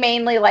thinking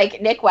mainly,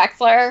 like, Nick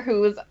Wexler,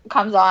 who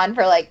comes on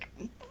for, like,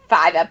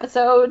 5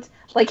 episodes.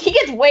 Like, he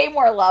gets way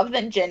more love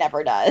than Jin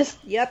ever does.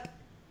 Yep.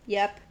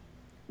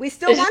 We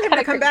still want him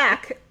to come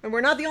back, and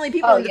we're not the only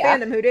people in the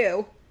fandom who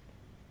do.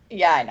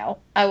 Yeah, I know.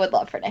 I would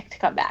love for Nick to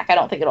come back. I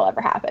don't think it'll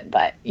ever happen,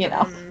 but, you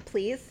know.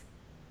 Please?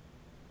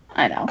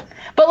 I know.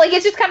 But, like,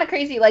 it's just kind of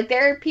crazy. Like,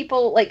 there are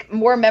people, like,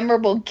 more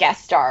memorable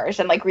guest stars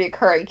and, like,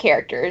 reoccurring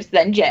characters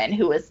than Jin,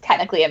 who was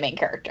technically a main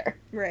character.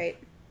 Right.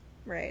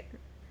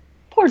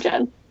 Poor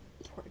Jen.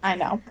 I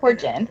know. Poor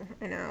Jin.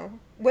 I know.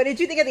 What did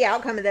you think of the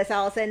outcome of this,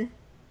 Allison?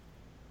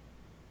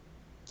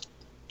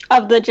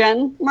 Of the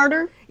Jen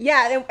murder?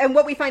 Yeah, and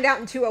what we find out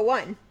in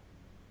 201.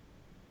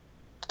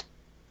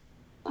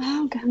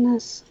 Oh,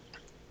 goodness.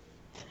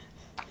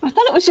 I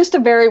thought it was just a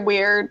very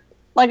weird...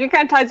 Like, it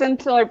kind of ties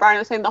into, like Brian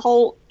was saying, the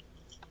whole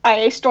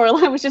IA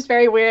storyline was just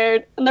very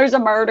weird. And there's a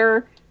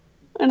murder.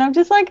 And I'm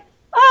just like,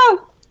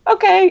 oh,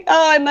 okay.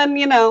 Oh, and then,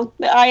 you know,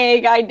 the IA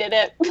guy did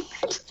it.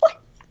 Just like,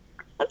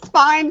 that's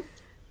fine.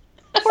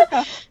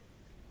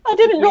 I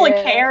didn't really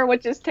care,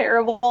 which is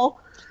terrible.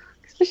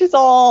 It's just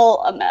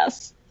all a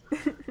mess.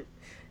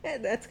 Yeah,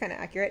 that's kind of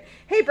accurate.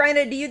 Hey,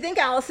 Bryna, do you think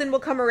Allison will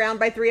come around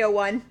by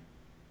 301?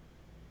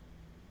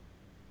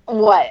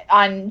 What,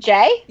 on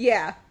Jay?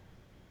 Yeah.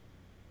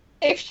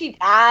 If she,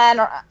 I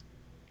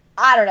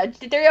don't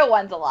know.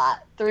 301's a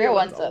lot.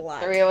 301's a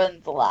lot.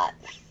 301's a lot.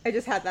 I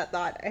just had that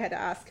thought. I had to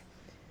ask.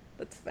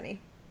 That's funny.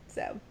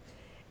 So,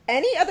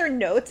 any other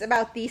notes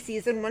about the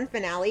season 1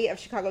 finale of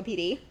Chicago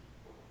PD?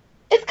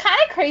 It's kind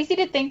of crazy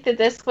to think that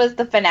this was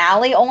the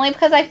finale, only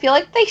because I feel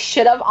like they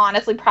should have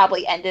honestly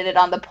probably ended it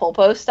on the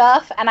Pulpo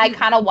stuff, and I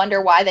kind of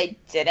wonder why they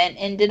didn't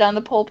end it on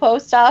the Pulpo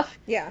stuff.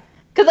 Yeah.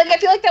 Because, like, I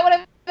feel like that would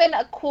have been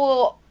a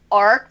cool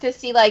arc to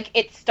see, like,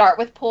 it start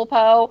with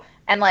Pulpo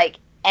and, like,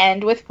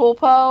 end with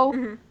Pulpo.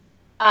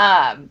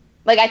 Mm-hmm.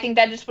 Like, I think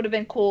that just would have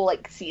been cool,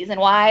 like,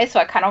 season-wise, so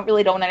I kind of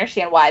really don't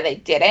understand why they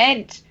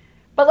didn't.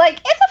 But, like,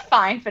 it's a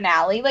fine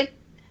finale. Like,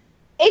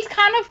 it's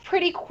kind of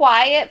pretty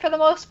quiet for the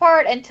most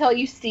part until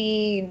you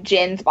see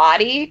Jin's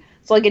body.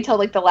 So, like, until,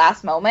 like, the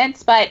last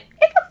moments. But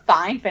it's a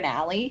fine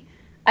finale.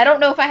 I don't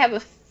know if I have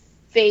a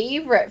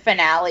favorite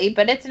finale,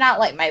 but it's not,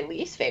 like, my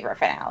least favorite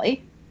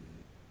finale.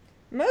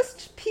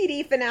 Most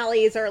PD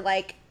finales are,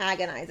 like,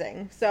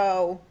 agonizing.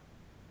 So,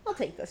 I'll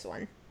take this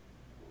one.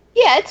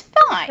 Yeah, it's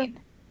fine.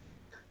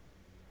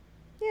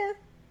 Yeah.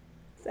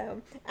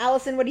 So,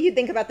 Allison, what do you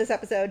think about this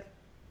episode?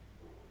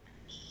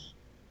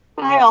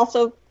 I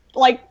also,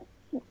 like,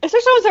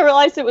 especially once I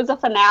realized it was a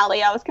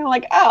finale, I was kind of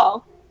like,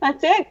 oh,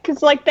 that's it?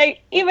 Because, like,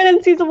 they, even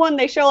in season 1,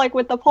 they show, like,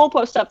 with the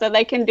Pulpo stuff that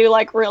they can do,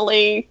 like,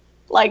 really,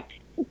 like,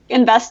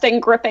 investing,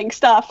 gripping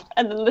stuff,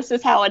 and then this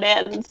is how it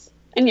ends.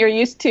 And you're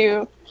used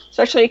to,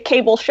 especially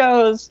cable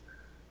shows,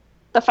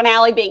 the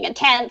finale being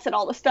intense and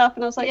all the stuff,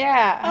 and I was like,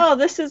 yeah. Oh,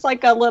 this is,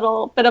 like, a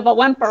little bit of a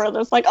whimper.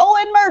 There's, like, oh,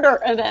 and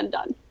murder, and then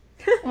done.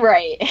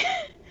 Right.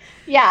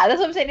 Yeah, that's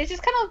what I'm saying. It's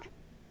just kind of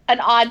an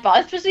oddball,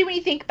 especially when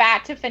you think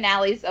back to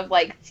finales of,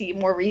 like,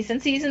 more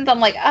recent seasons.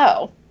 I'm like,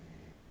 oh.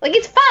 Like,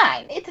 it's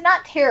fine. It's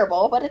not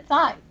terrible, but it's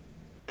not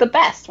the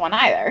best one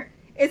either.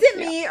 Is it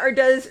me, or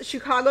does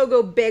Chicago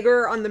go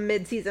bigger on the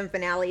mid-season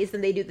finales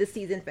than they do the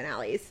season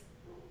finales?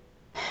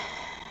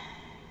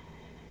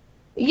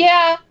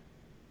 Yeah.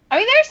 I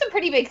mean, there's some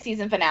pretty big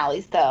season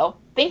finales, though.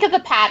 Think of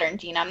the pattern,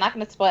 Gina. I'm not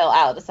going to spoil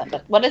Allison,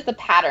 but what is the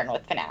pattern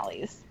with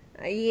finales?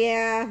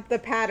 Yeah, the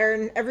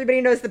pattern.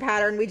 Everybody knows the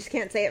pattern. We just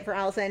can't say it for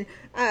Allison.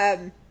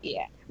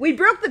 Yeah. We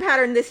broke the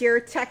pattern this year,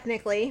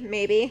 technically,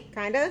 maybe,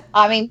 kind of.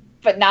 I mean,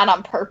 but not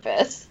on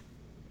purpose.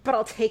 But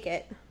I'll take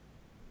it.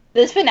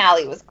 This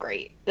finale was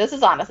great. This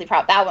is honestly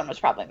that one was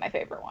probably my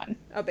favorite one.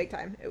 Oh, big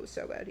time. It was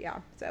so good,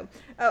 yeah. So,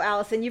 oh,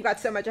 Allison, you've got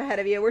so much ahead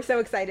of you. We're so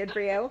excited for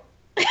you.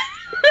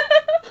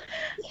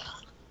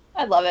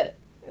 I love it.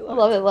 I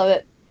love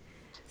it.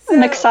 So,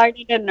 I'm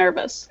excited and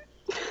nervous.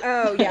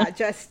 Oh, yeah,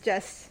 just.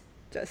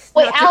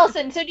 Wait,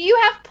 Allison, so do you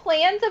have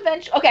plans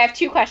eventually? Okay, I have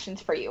 2 questions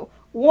for you.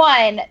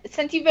 One,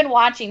 since you've been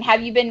watching,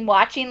 have you been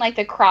watching, like,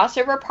 the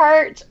crossover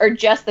parts or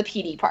just the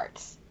PD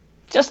parts?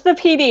 Just the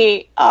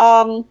PD.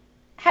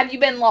 Have you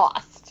been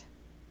lost?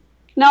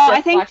 No, just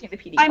I think watching the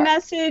PD I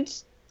parts?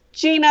 messaged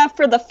Gina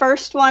for the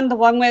first one, the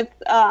one with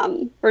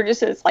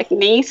Burgess's, like,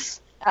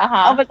 niece. Uh-huh.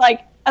 I was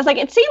like, I was like,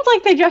 it seems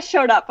like they just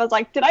showed up. I was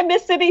like, did I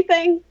miss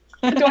anything?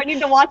 Do I need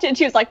to watch it? And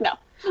she was like, no.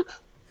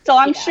 So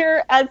I'm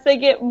sure as they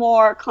get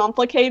more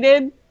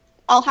complicated,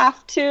 I'll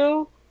have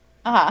to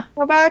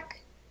go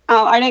back.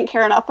 I didn't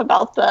care enough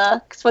about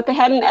because what they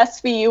had in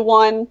SVU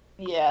one.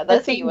 Yeah, I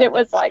think it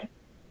was like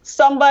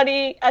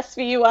somebody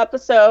SVU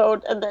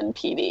episode and then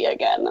PD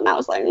again, and I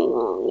was like,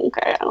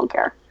 okay, I don't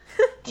care.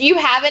 Do you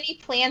have any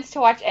plans to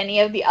watch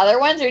any of the other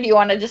ones, or do you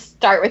want to just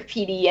start with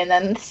PD and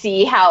then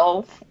see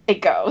how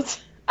it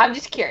goes? I'm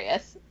just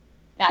curious.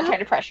 Not trying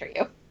to pressure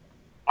you.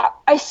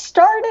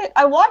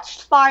 I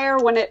watched Fire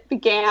when it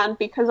began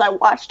because I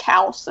watched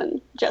House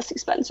and Jesse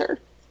Spencer.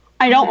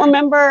 I don't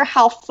remember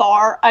how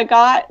far I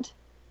got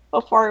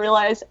before I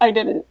realized I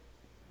didn't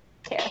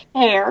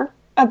care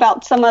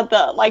about some of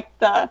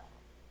the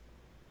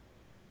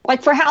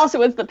for House, it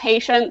was the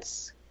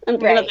patients, and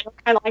they were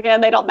kind of like,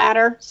 they don't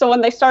matter. So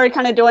when they started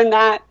kind of doing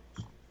that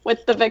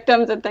with the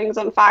victims and things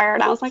on Fire,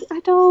 and I was like,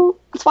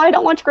 that's why I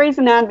don't watch Grey's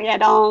Anatomy. I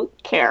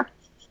don't care.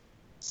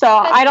 So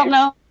I don't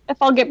know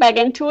if I'll get back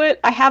into it.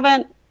 I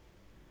haven't.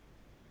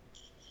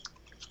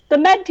 The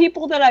med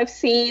people that I've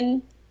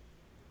seen,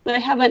 they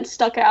haven't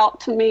stuck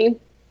out to me,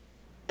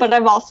 but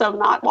I've also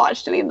not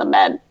watched any of the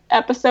med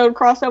episode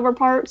crossover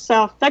parts,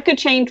 so that could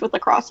change with the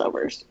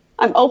crossovers.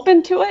 I'm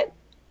open to it,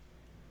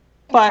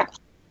 but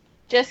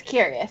just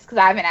curious, because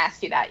I haven't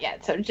asked you that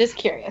yet, so just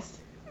curious.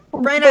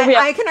 Brenda,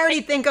 I can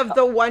already think of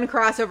the one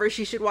crossover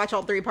she should watch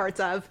all 3 parts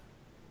of.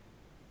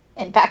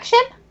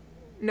 Infection?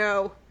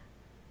 No.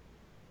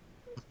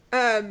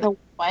 The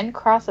one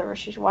crossover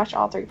she should watch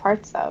all 3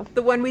 parts of.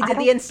 The one we did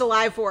the Insta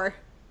Live for.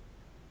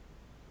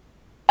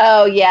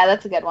 Oh, yeah,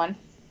 that's a good one.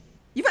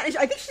 I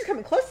think she's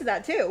coming close to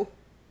that, too.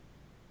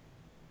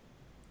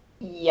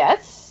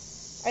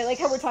 Yes. I like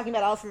how we're talking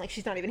about Allison like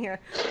she's not even here.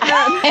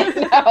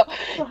 I know.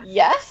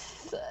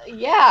 Yes.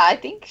 Yeah, I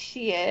think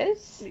she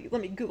is.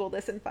 Let me Google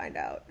this and find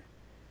out.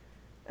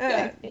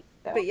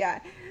 But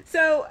yeah.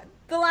 So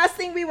the last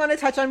thing we want to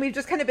touch on, we've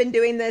just kind of been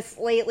doing this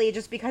lately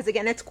just because,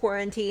 again, it's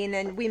quarantine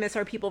and we miss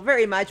our people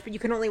very much, but you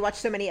can only watch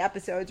so many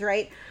episodes,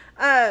 right?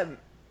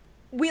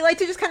 We like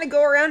to just kind of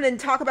go around and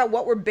talk about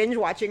what we're binge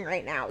watching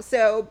right now.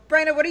 So,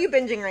 Bryna, what are you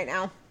binging right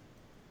now?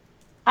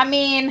 I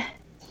mean,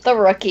 The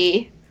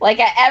Rookie. Like,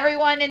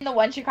 everyone in the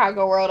One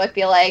Chicago world, I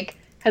feel like,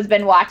 has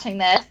been watching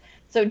this.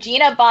 So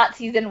Gina bought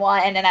season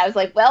 1, and I was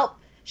like, well,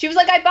 she was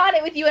like, I bought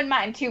it with you in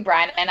mind too,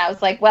 Brian. And I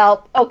was like,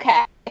 well,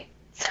 okay.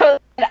 So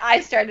then I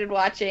started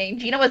watching.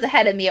 Gina was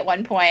ahead of me at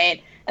one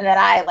point, and then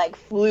I,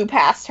 flew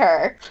past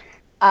her.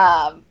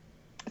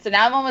 So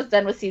now I'm almost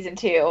done with season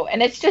 2,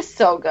 and it's just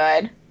so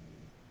good.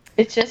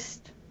 It's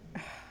just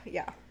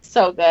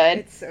so good.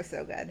 It's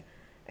so good.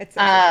 It's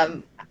so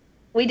good.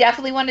 We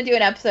definitely want to do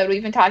an episode.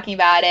 We've been talking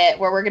about it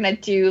where we're going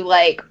to do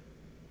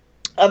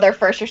other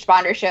first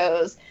responder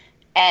shows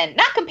and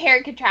not compare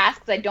and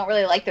contrast because I don't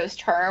really like those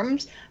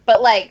terms,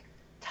 but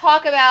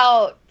talk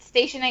about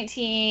Station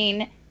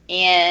 19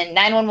 and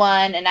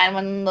 911 and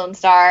 911 Lone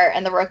Star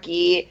and The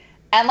Rookie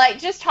and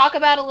just talk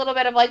about a little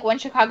bit of One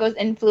Chicago's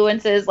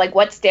influences,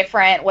 what's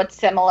different, what's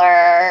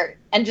similar,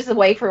 and just a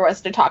way for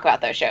us to talk about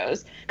those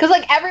shows. Because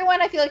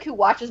everyone I feel who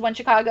watches One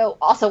Chicago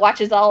also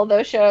watches all of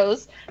those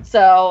shows,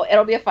 so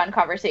it'll be a fun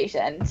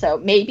conversation. So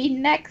maybe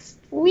next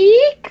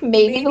week,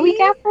 maybe the week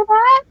after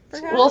that,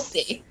 perhaps? We'll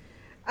see.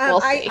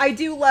 I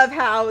do love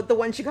how the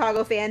One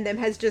Chicago fandom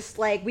has just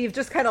we've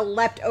just kind of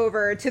leapt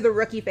over to the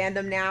Rookie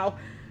fandom now.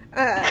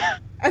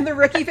 And the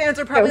Rookie fans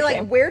are probably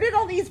where did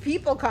all these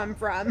people come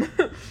from?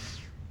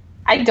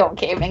 I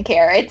don't even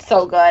care. It's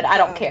so good. I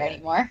don't care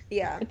anymore.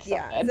 Yeah,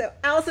 So,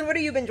 Allison, what are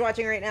you binge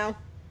watching right now?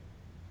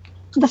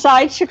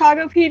 Besides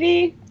Chicago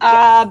PD,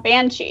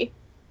 Banshee.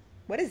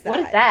 What is that? What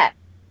is that?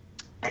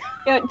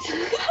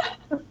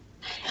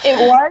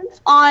 It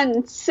was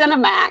on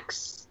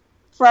Cinemax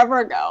forever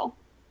ago.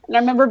 And I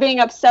remember being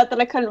upset that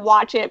I couldn't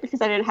watch it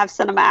because I didn't have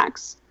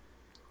Cinemax.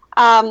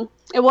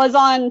 It was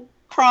on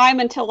Prime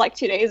until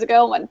 2 days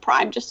ago when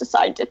Prime just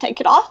decided to take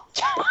it off.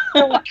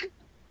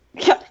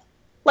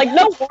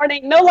 No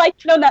warning, no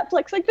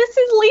Netflix. This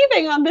is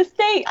leaving on this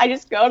date. I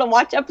just go to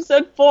watch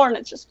episode 4 and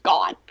it's just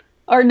gone.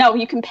 Or no,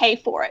 you can pay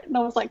for it. And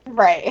I was like,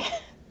 right.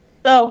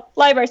 So,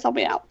 libraries help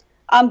me out.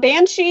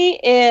 Banshee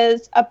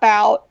is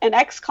about an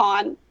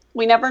ex-con.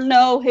 We never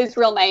know his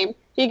real name.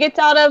 He gets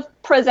out of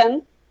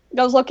prison,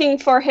 goes looking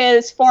for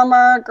his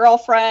former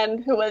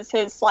girlfriend who was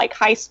his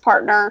heist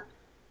partner.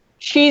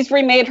 She's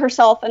remade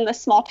herself in the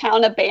small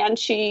town of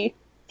Banshee,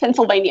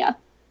 Pennsylvania.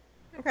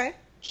 Okay.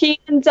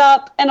 He ends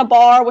up in a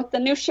bar with the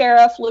new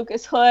sheriff,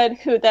 Lucas Hood,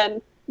 who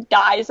then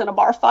dies in a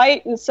bar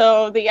fight. And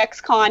so the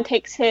ex-con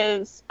takes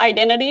his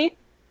identity.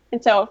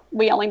 And so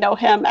we only know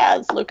him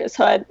as Lucas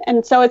Hood.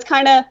 And so it's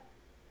kind of,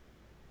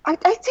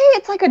 I'd say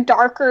it's a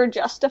darker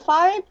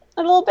Justified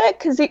a little bit.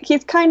 Because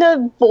he's kind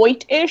of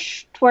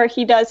Voight-ish, where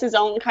he does his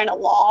own kind of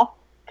law.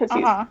 Because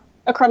he's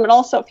a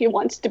criminal. So if he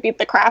wants to beat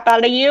the crap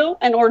out of you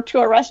in order to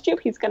arrest you,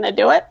 he's going to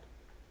do it.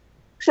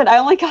 I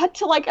only got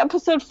to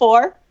episode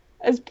 4.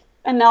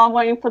 And now I'm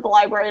waiting for the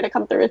library to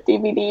come through with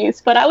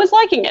DVDs. But I was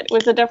liking it. It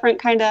was a different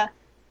kind of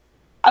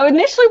I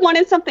initially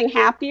wanted something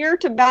happier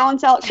to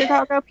balance out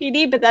Chicago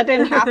PD, but that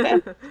didn't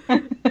happen.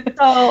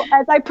 So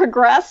as I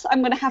progress, I'm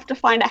going to have to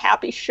find a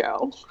happy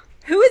show.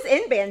 Who is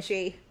in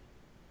Banshee?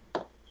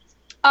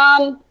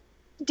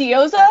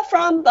 Dioza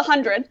from The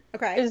 100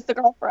 Okay. is the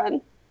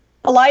girlfriend.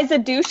 Eliza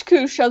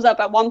Dushku shows up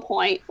at one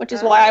point, which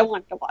is why I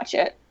wanted to watch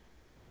it.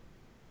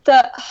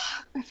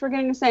 I'm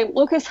forgetting his name.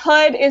 Lucas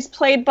Hood is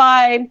played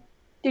by...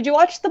 Did you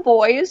watch The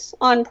Boys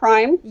on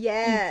Prime?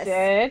 Yes.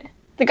 Good.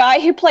 The guy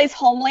who plays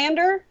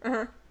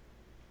Homelander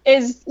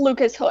is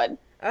Lucas Hood.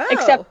 Oh.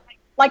 Except,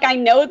 like, I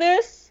know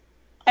this,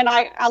 and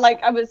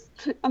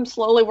I'm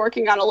slowly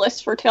working on a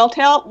list for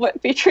Telltale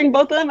featuring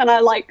both of them, and I,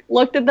 like,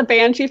 looked at the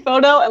Banshee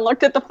photo and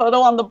looked at the photo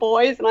on The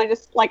Boys, and I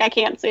just, like, I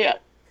can't see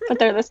it. But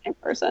they're the same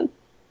person.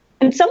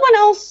 And someone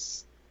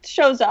else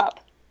shows up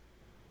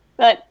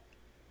that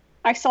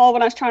I saw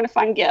when I was trying to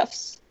find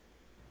GIFs.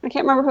 I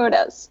can't remember who it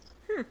is.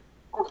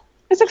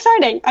 It's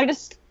exciting.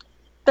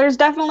 There's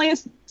definitely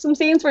some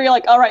scenes where you're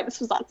like, all right,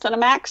 this was on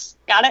Cinemax.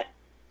 Got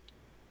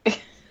it.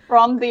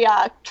 From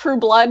the True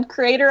Blood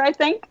creator, I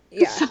think.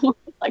 Yeah. So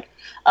it's like,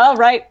 oh,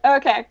 right.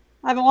 Okay.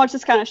 I haven't watched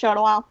this kind of show in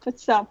a while. But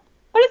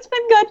it's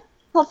been good.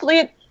 Hopefully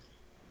it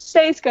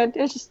stays good.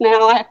 It's just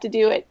now I have to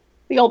do it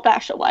the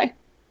old-fashioned way.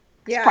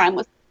 Yeah. Prime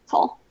was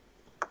all.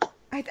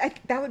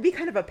 That would be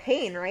kind of a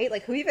pain, right?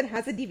 Like, who even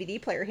has a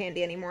DVD player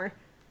handy anymore?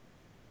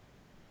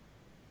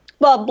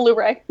 Well,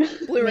 Blu-ray.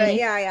 Blu-ray,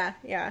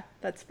 yeah.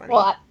 That's funny.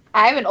 Well,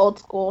 I have my old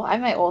school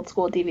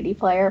DVD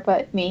player,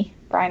 but me,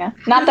 Bryna.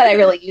 Not that I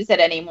really use it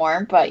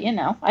anymore, but,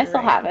 I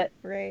still have it.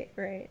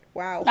 Right.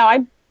 Wow.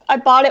 No, I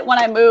bought it when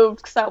I moved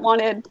because I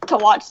wanted to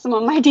watch some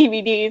of my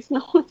DVDs. And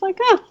I was like,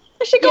 I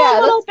should go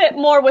a little bit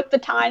more with the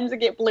times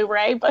and get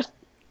Blu-ray, but...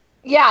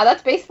 Yeah,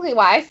 that's basically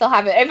why I still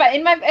have it. If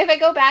I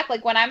go back,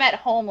 like, when I'm at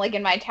home, like,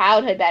 in my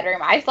childhood bedroom,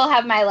 I still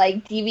have my,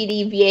 like,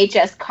 DVD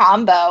VHS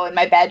combo in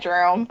my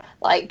bedroom.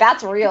 Like,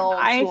 that's real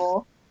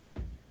cool.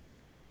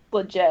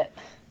 Legit.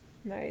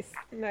 Nice.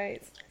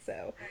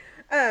 So,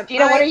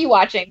 Gina, what are you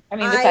watching? I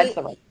mean, besides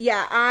The Rookie.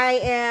 Yeah, I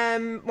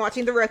am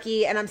watching The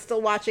Rookie, and I'm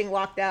still watching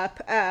Locked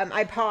Up.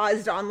 I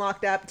paused on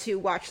Locked Up to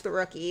watch The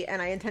Rookie,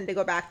 and I intend to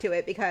go back to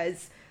it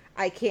because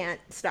I can't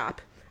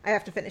stop. I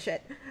have to finish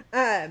it.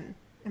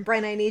 And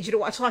Brian, I need you to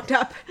watch Locked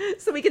Up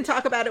so we can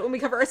talk about it when we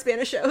cover our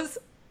Spanish shows.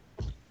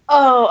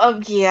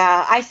 Oh,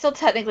 yeah. I still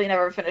technically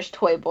never finished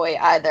Toy Boy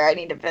either. I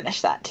need to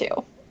finish that too,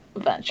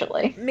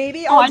 eventually.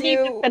 Maybe I need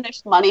to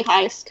finish Money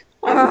Heist.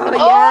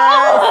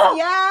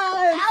 Yes!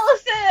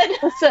 Allison!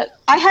 Listen,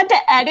 I had to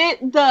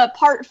edit the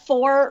part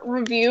 4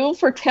 review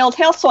for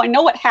Telltale, so I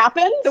know what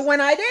happens. The one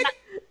I did?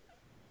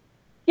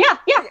 Yeah,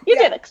 you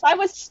did it, because I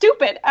was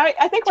stupid.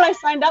 I think when I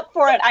signed up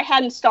for it, I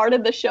hadn't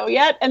started the show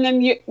yet, and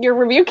then your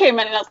review came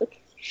in, and I was like,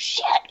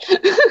 shit!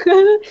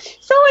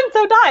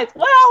 So-and-so dies.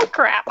 Well,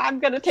 crap, I'm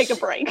going to take a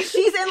break.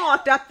 She's in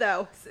Locked Up,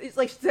 though. It's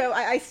like, so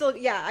I still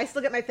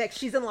get my fix.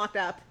 She's in Locked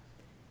Up.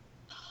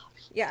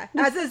 Yeah,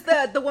 as is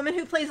the woman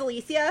who plays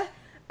Alicia.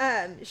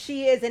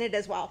 She is in it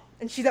as well,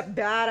 and she's a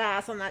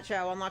badass on that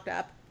show on Locked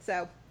Up.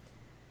 So,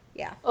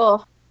 yeah.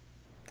 Oh,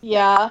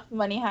 yeah,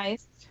 Money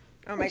Heist.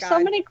 Oh my There's god, so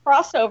many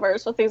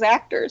crossovers with these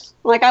actors.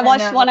 Like, I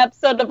watched one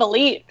episode of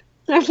Elite,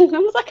 and I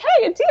was like,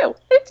 hey, it's you.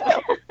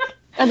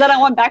 And then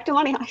I went back to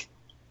Money Heist.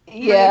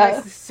 Yeah.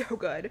 Money Heist is so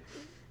good.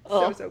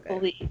 So good.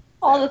 Elite.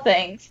 All the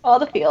things, all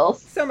the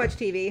feels. So much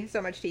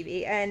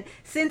TV. And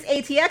since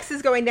ATX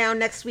is going down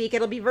next week,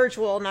 it'll be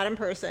virtual, not in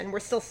person. We're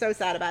still so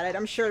sad about it.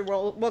 I'm sure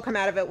we'll come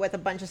out of it with a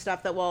bunch of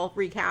stuff that we'll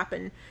recap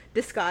and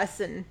discuss.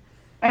 And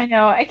I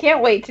know. I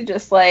can't wait to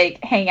just,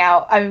 like, hang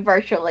out,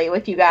 virtually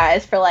with you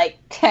guys for, like,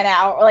 10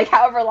 hours, or, like,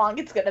 however long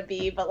it's going to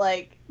be. But,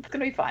 like, it's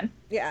going to be fun.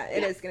 Yeah,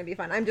 it is going to be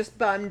fun. I'm just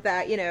bummed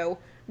that,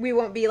 we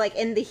won't be, like,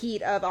 in the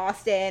heat of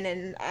Austin.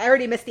 And I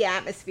already miss the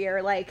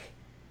atmosphere. Like,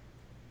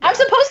 I'm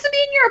supposed to be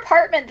in your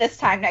apartment this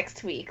time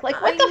next week.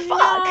 Like, what the fuck?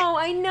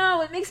 I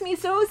know. It makes me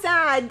so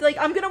sad. Like,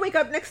 I'm going to wake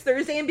up next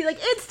Thursday and be like,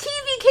 it's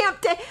TV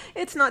camp day.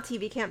 It's not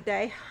TV camp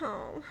day.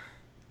 Oh.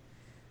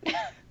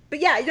 But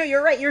yeah,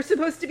 you're right. You're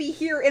supposed to be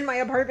here in my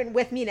apartment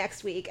with me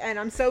next week. And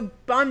I'm so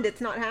bummed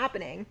it's not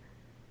happening.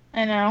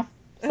 I know.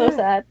 So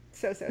sad.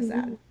 So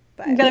sad.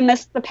 But I'm going to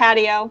miss the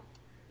patio.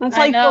 It's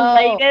like the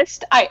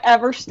latest I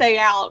ever stay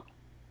out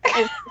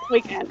is this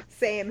weekend.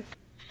 Same.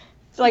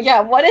 It's like, yeah,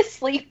 what is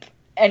sleep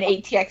an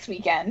ATX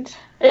weekend?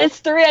 It's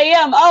 3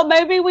 a.m. Oh,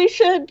 maybe we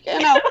should,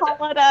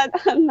 call it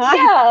a 9.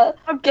 Yeah,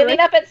 I'm getting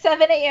up at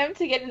 7 a.m.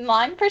 to get in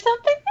line for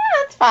something.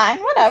 Yeah, it's fine.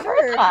 Whatever,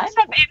 Sure. it's fine.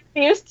 I have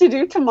interviews to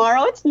do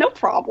tomorrow. It's no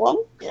problem.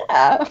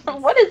 Yeah,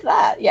 what is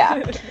that?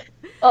 Yeah.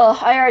 Oh,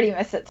 I already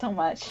miss it so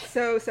much.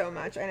 So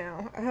much. I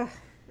know.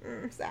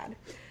 Ugh, sad.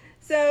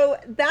 So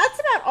that's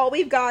about all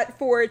we've got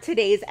for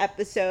today's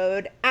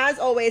episode. As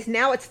always,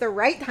 now it's the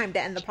right time to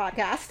end the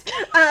podcast.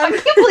 I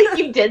can't believe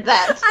you did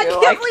that, too. I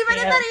can't believe I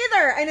did that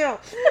either. I know.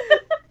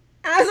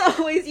 As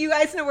always, you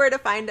guys know where to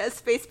find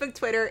us. Facebook,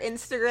 Twitter,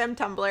 Instagram,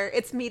 Tumblr.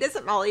 It's Meet Us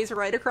at Molly's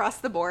right across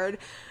the board.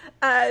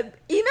 Email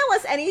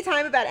us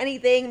anytime about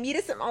anything.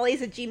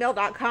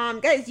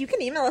 Meetusatmolly's@gmail.com. Guys, you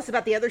can email us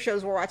about the other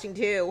shows we're watching,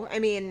 too. I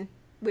mean,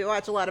 we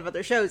watch a lot of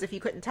other shows, if you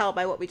couldn't tell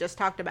by what we just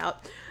talked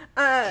about.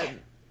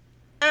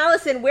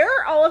 Allison, where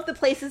are all of the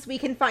places we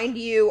can find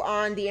you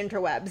on the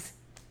interwebs?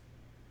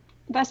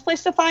 The best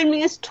place to find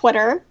me is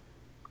Twitter,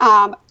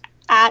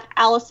 at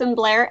Allison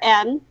Blair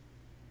N.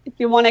 If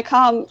you want to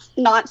come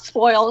not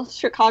spoil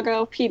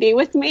Chicago PD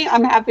with me,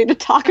 I'm happy to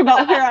talk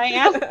about where I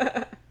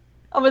am.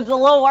 I was a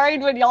little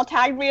worried when y'all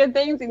tagged me in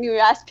things and you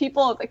asked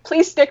people, I was like,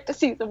 please stick to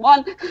season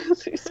 1.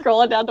 So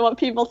scrolling down to what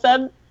people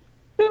said,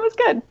 it was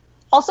good.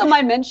 Also,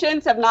 my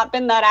mentions have not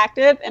been that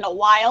active in a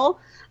while.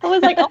 I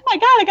was like, oh my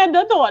God, I got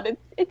another one.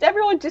 It's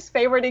everyone just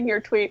favoriting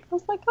your tweet. I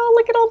was like, oh,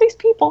 look at all these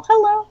people.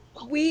 Hello.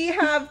 We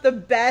have the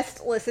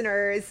best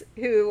listeners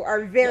who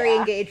are very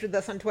engaged with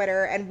us on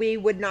Twitter, and we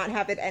would not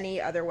have it any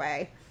other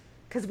way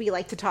because we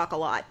like to talk a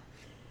lot.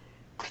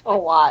 A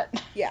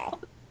lot. Yeah,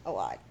 a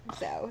lot.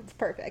 So it's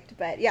perfect.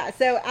 But yeah,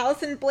 so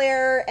Allison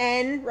Blair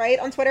N, right,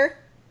 on Twitter?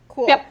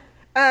 Cool. Yep.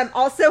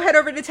 Also, head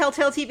over to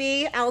Telltale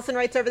TV. Allison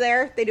writes over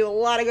there. They do a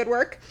lot of good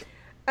work.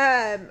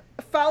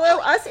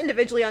 Follow us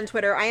individually on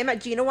Twitter. I am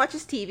at Gina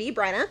Watches TV.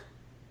 Bryna?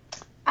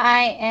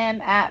 I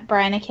am at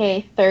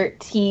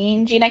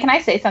BrynaK13. Gina, can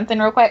I say something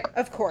real quick?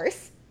 Of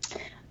course.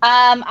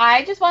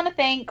 I just want to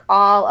thank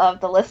all of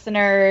the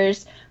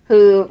listeners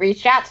who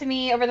reached out to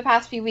me over the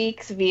past few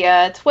weeks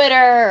via Twitter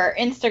or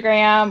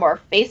Instagram or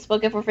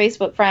Facebook if we're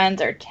Facebook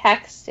friends, or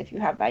text if you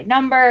have my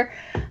number,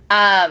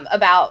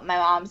 about my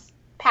mom's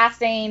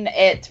passing.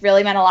 It's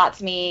really meant a lot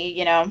to me.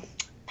 You know,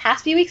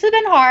 past few weeks have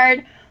been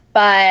hard,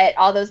 but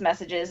all those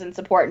messages and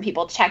support and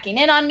people checking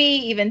in on me,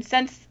 even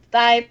since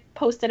I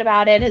posted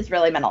about it, has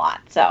really meant a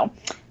lot. So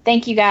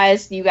thank you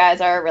guys. You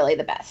guys are really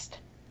the best.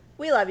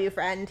 We love you,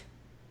 friend.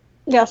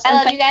 Yes, I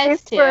love you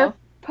guys too. For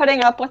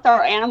putting up with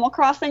our Animal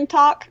Crossing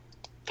talk.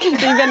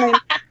 Even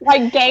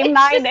like game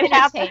night, it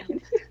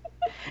happened.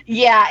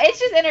 Yeah, it's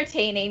just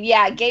entertaining.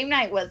 Yeah, game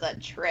night was a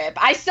trip.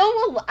 I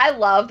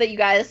love that you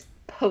guys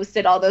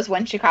posted all those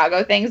One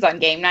Chicago things on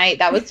game night.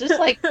 That was just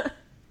like the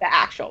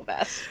actual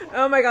best.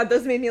 Oh my God,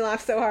 those made me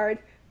laugh so hard.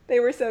 They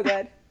were so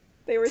good.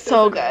 They were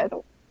so good.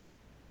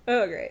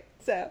 Oh, great.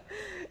 So,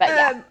 but,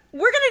 yeah.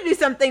 We're going to do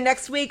something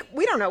next week.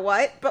 We don't know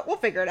what, but we'll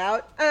figure it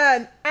out.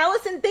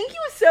 Allison, thank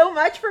you so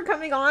much for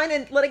coming on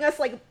and letting us,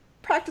 like,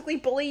 practically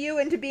bully you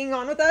into being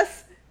on with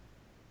us.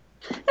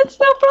 It's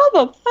no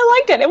problem. I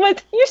liked it. It was,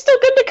 you're still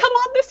good to come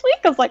on this week.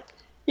 I was like,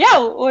 yeah,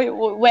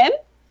 when?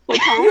 What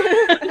time?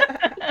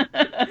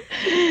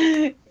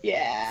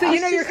 Yeah. So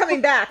you know you're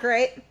coming back,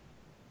 right?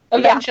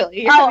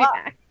 Eventually. You're coming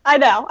back. I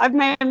know. I've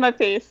made my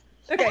peace.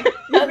 Okay.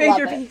 You've made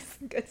your peace.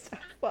 Good stuff.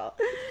 Well,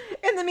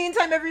 in the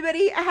meantime,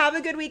 everybody, have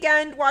a good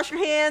weekend. Wash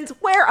your hands.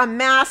 Wear a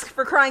mask,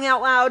 for crying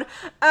out loud.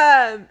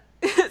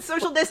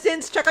 Social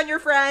distance. Check on your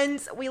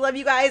friends. We love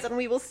you guys, and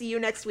we will see you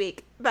next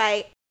week.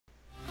 Bye.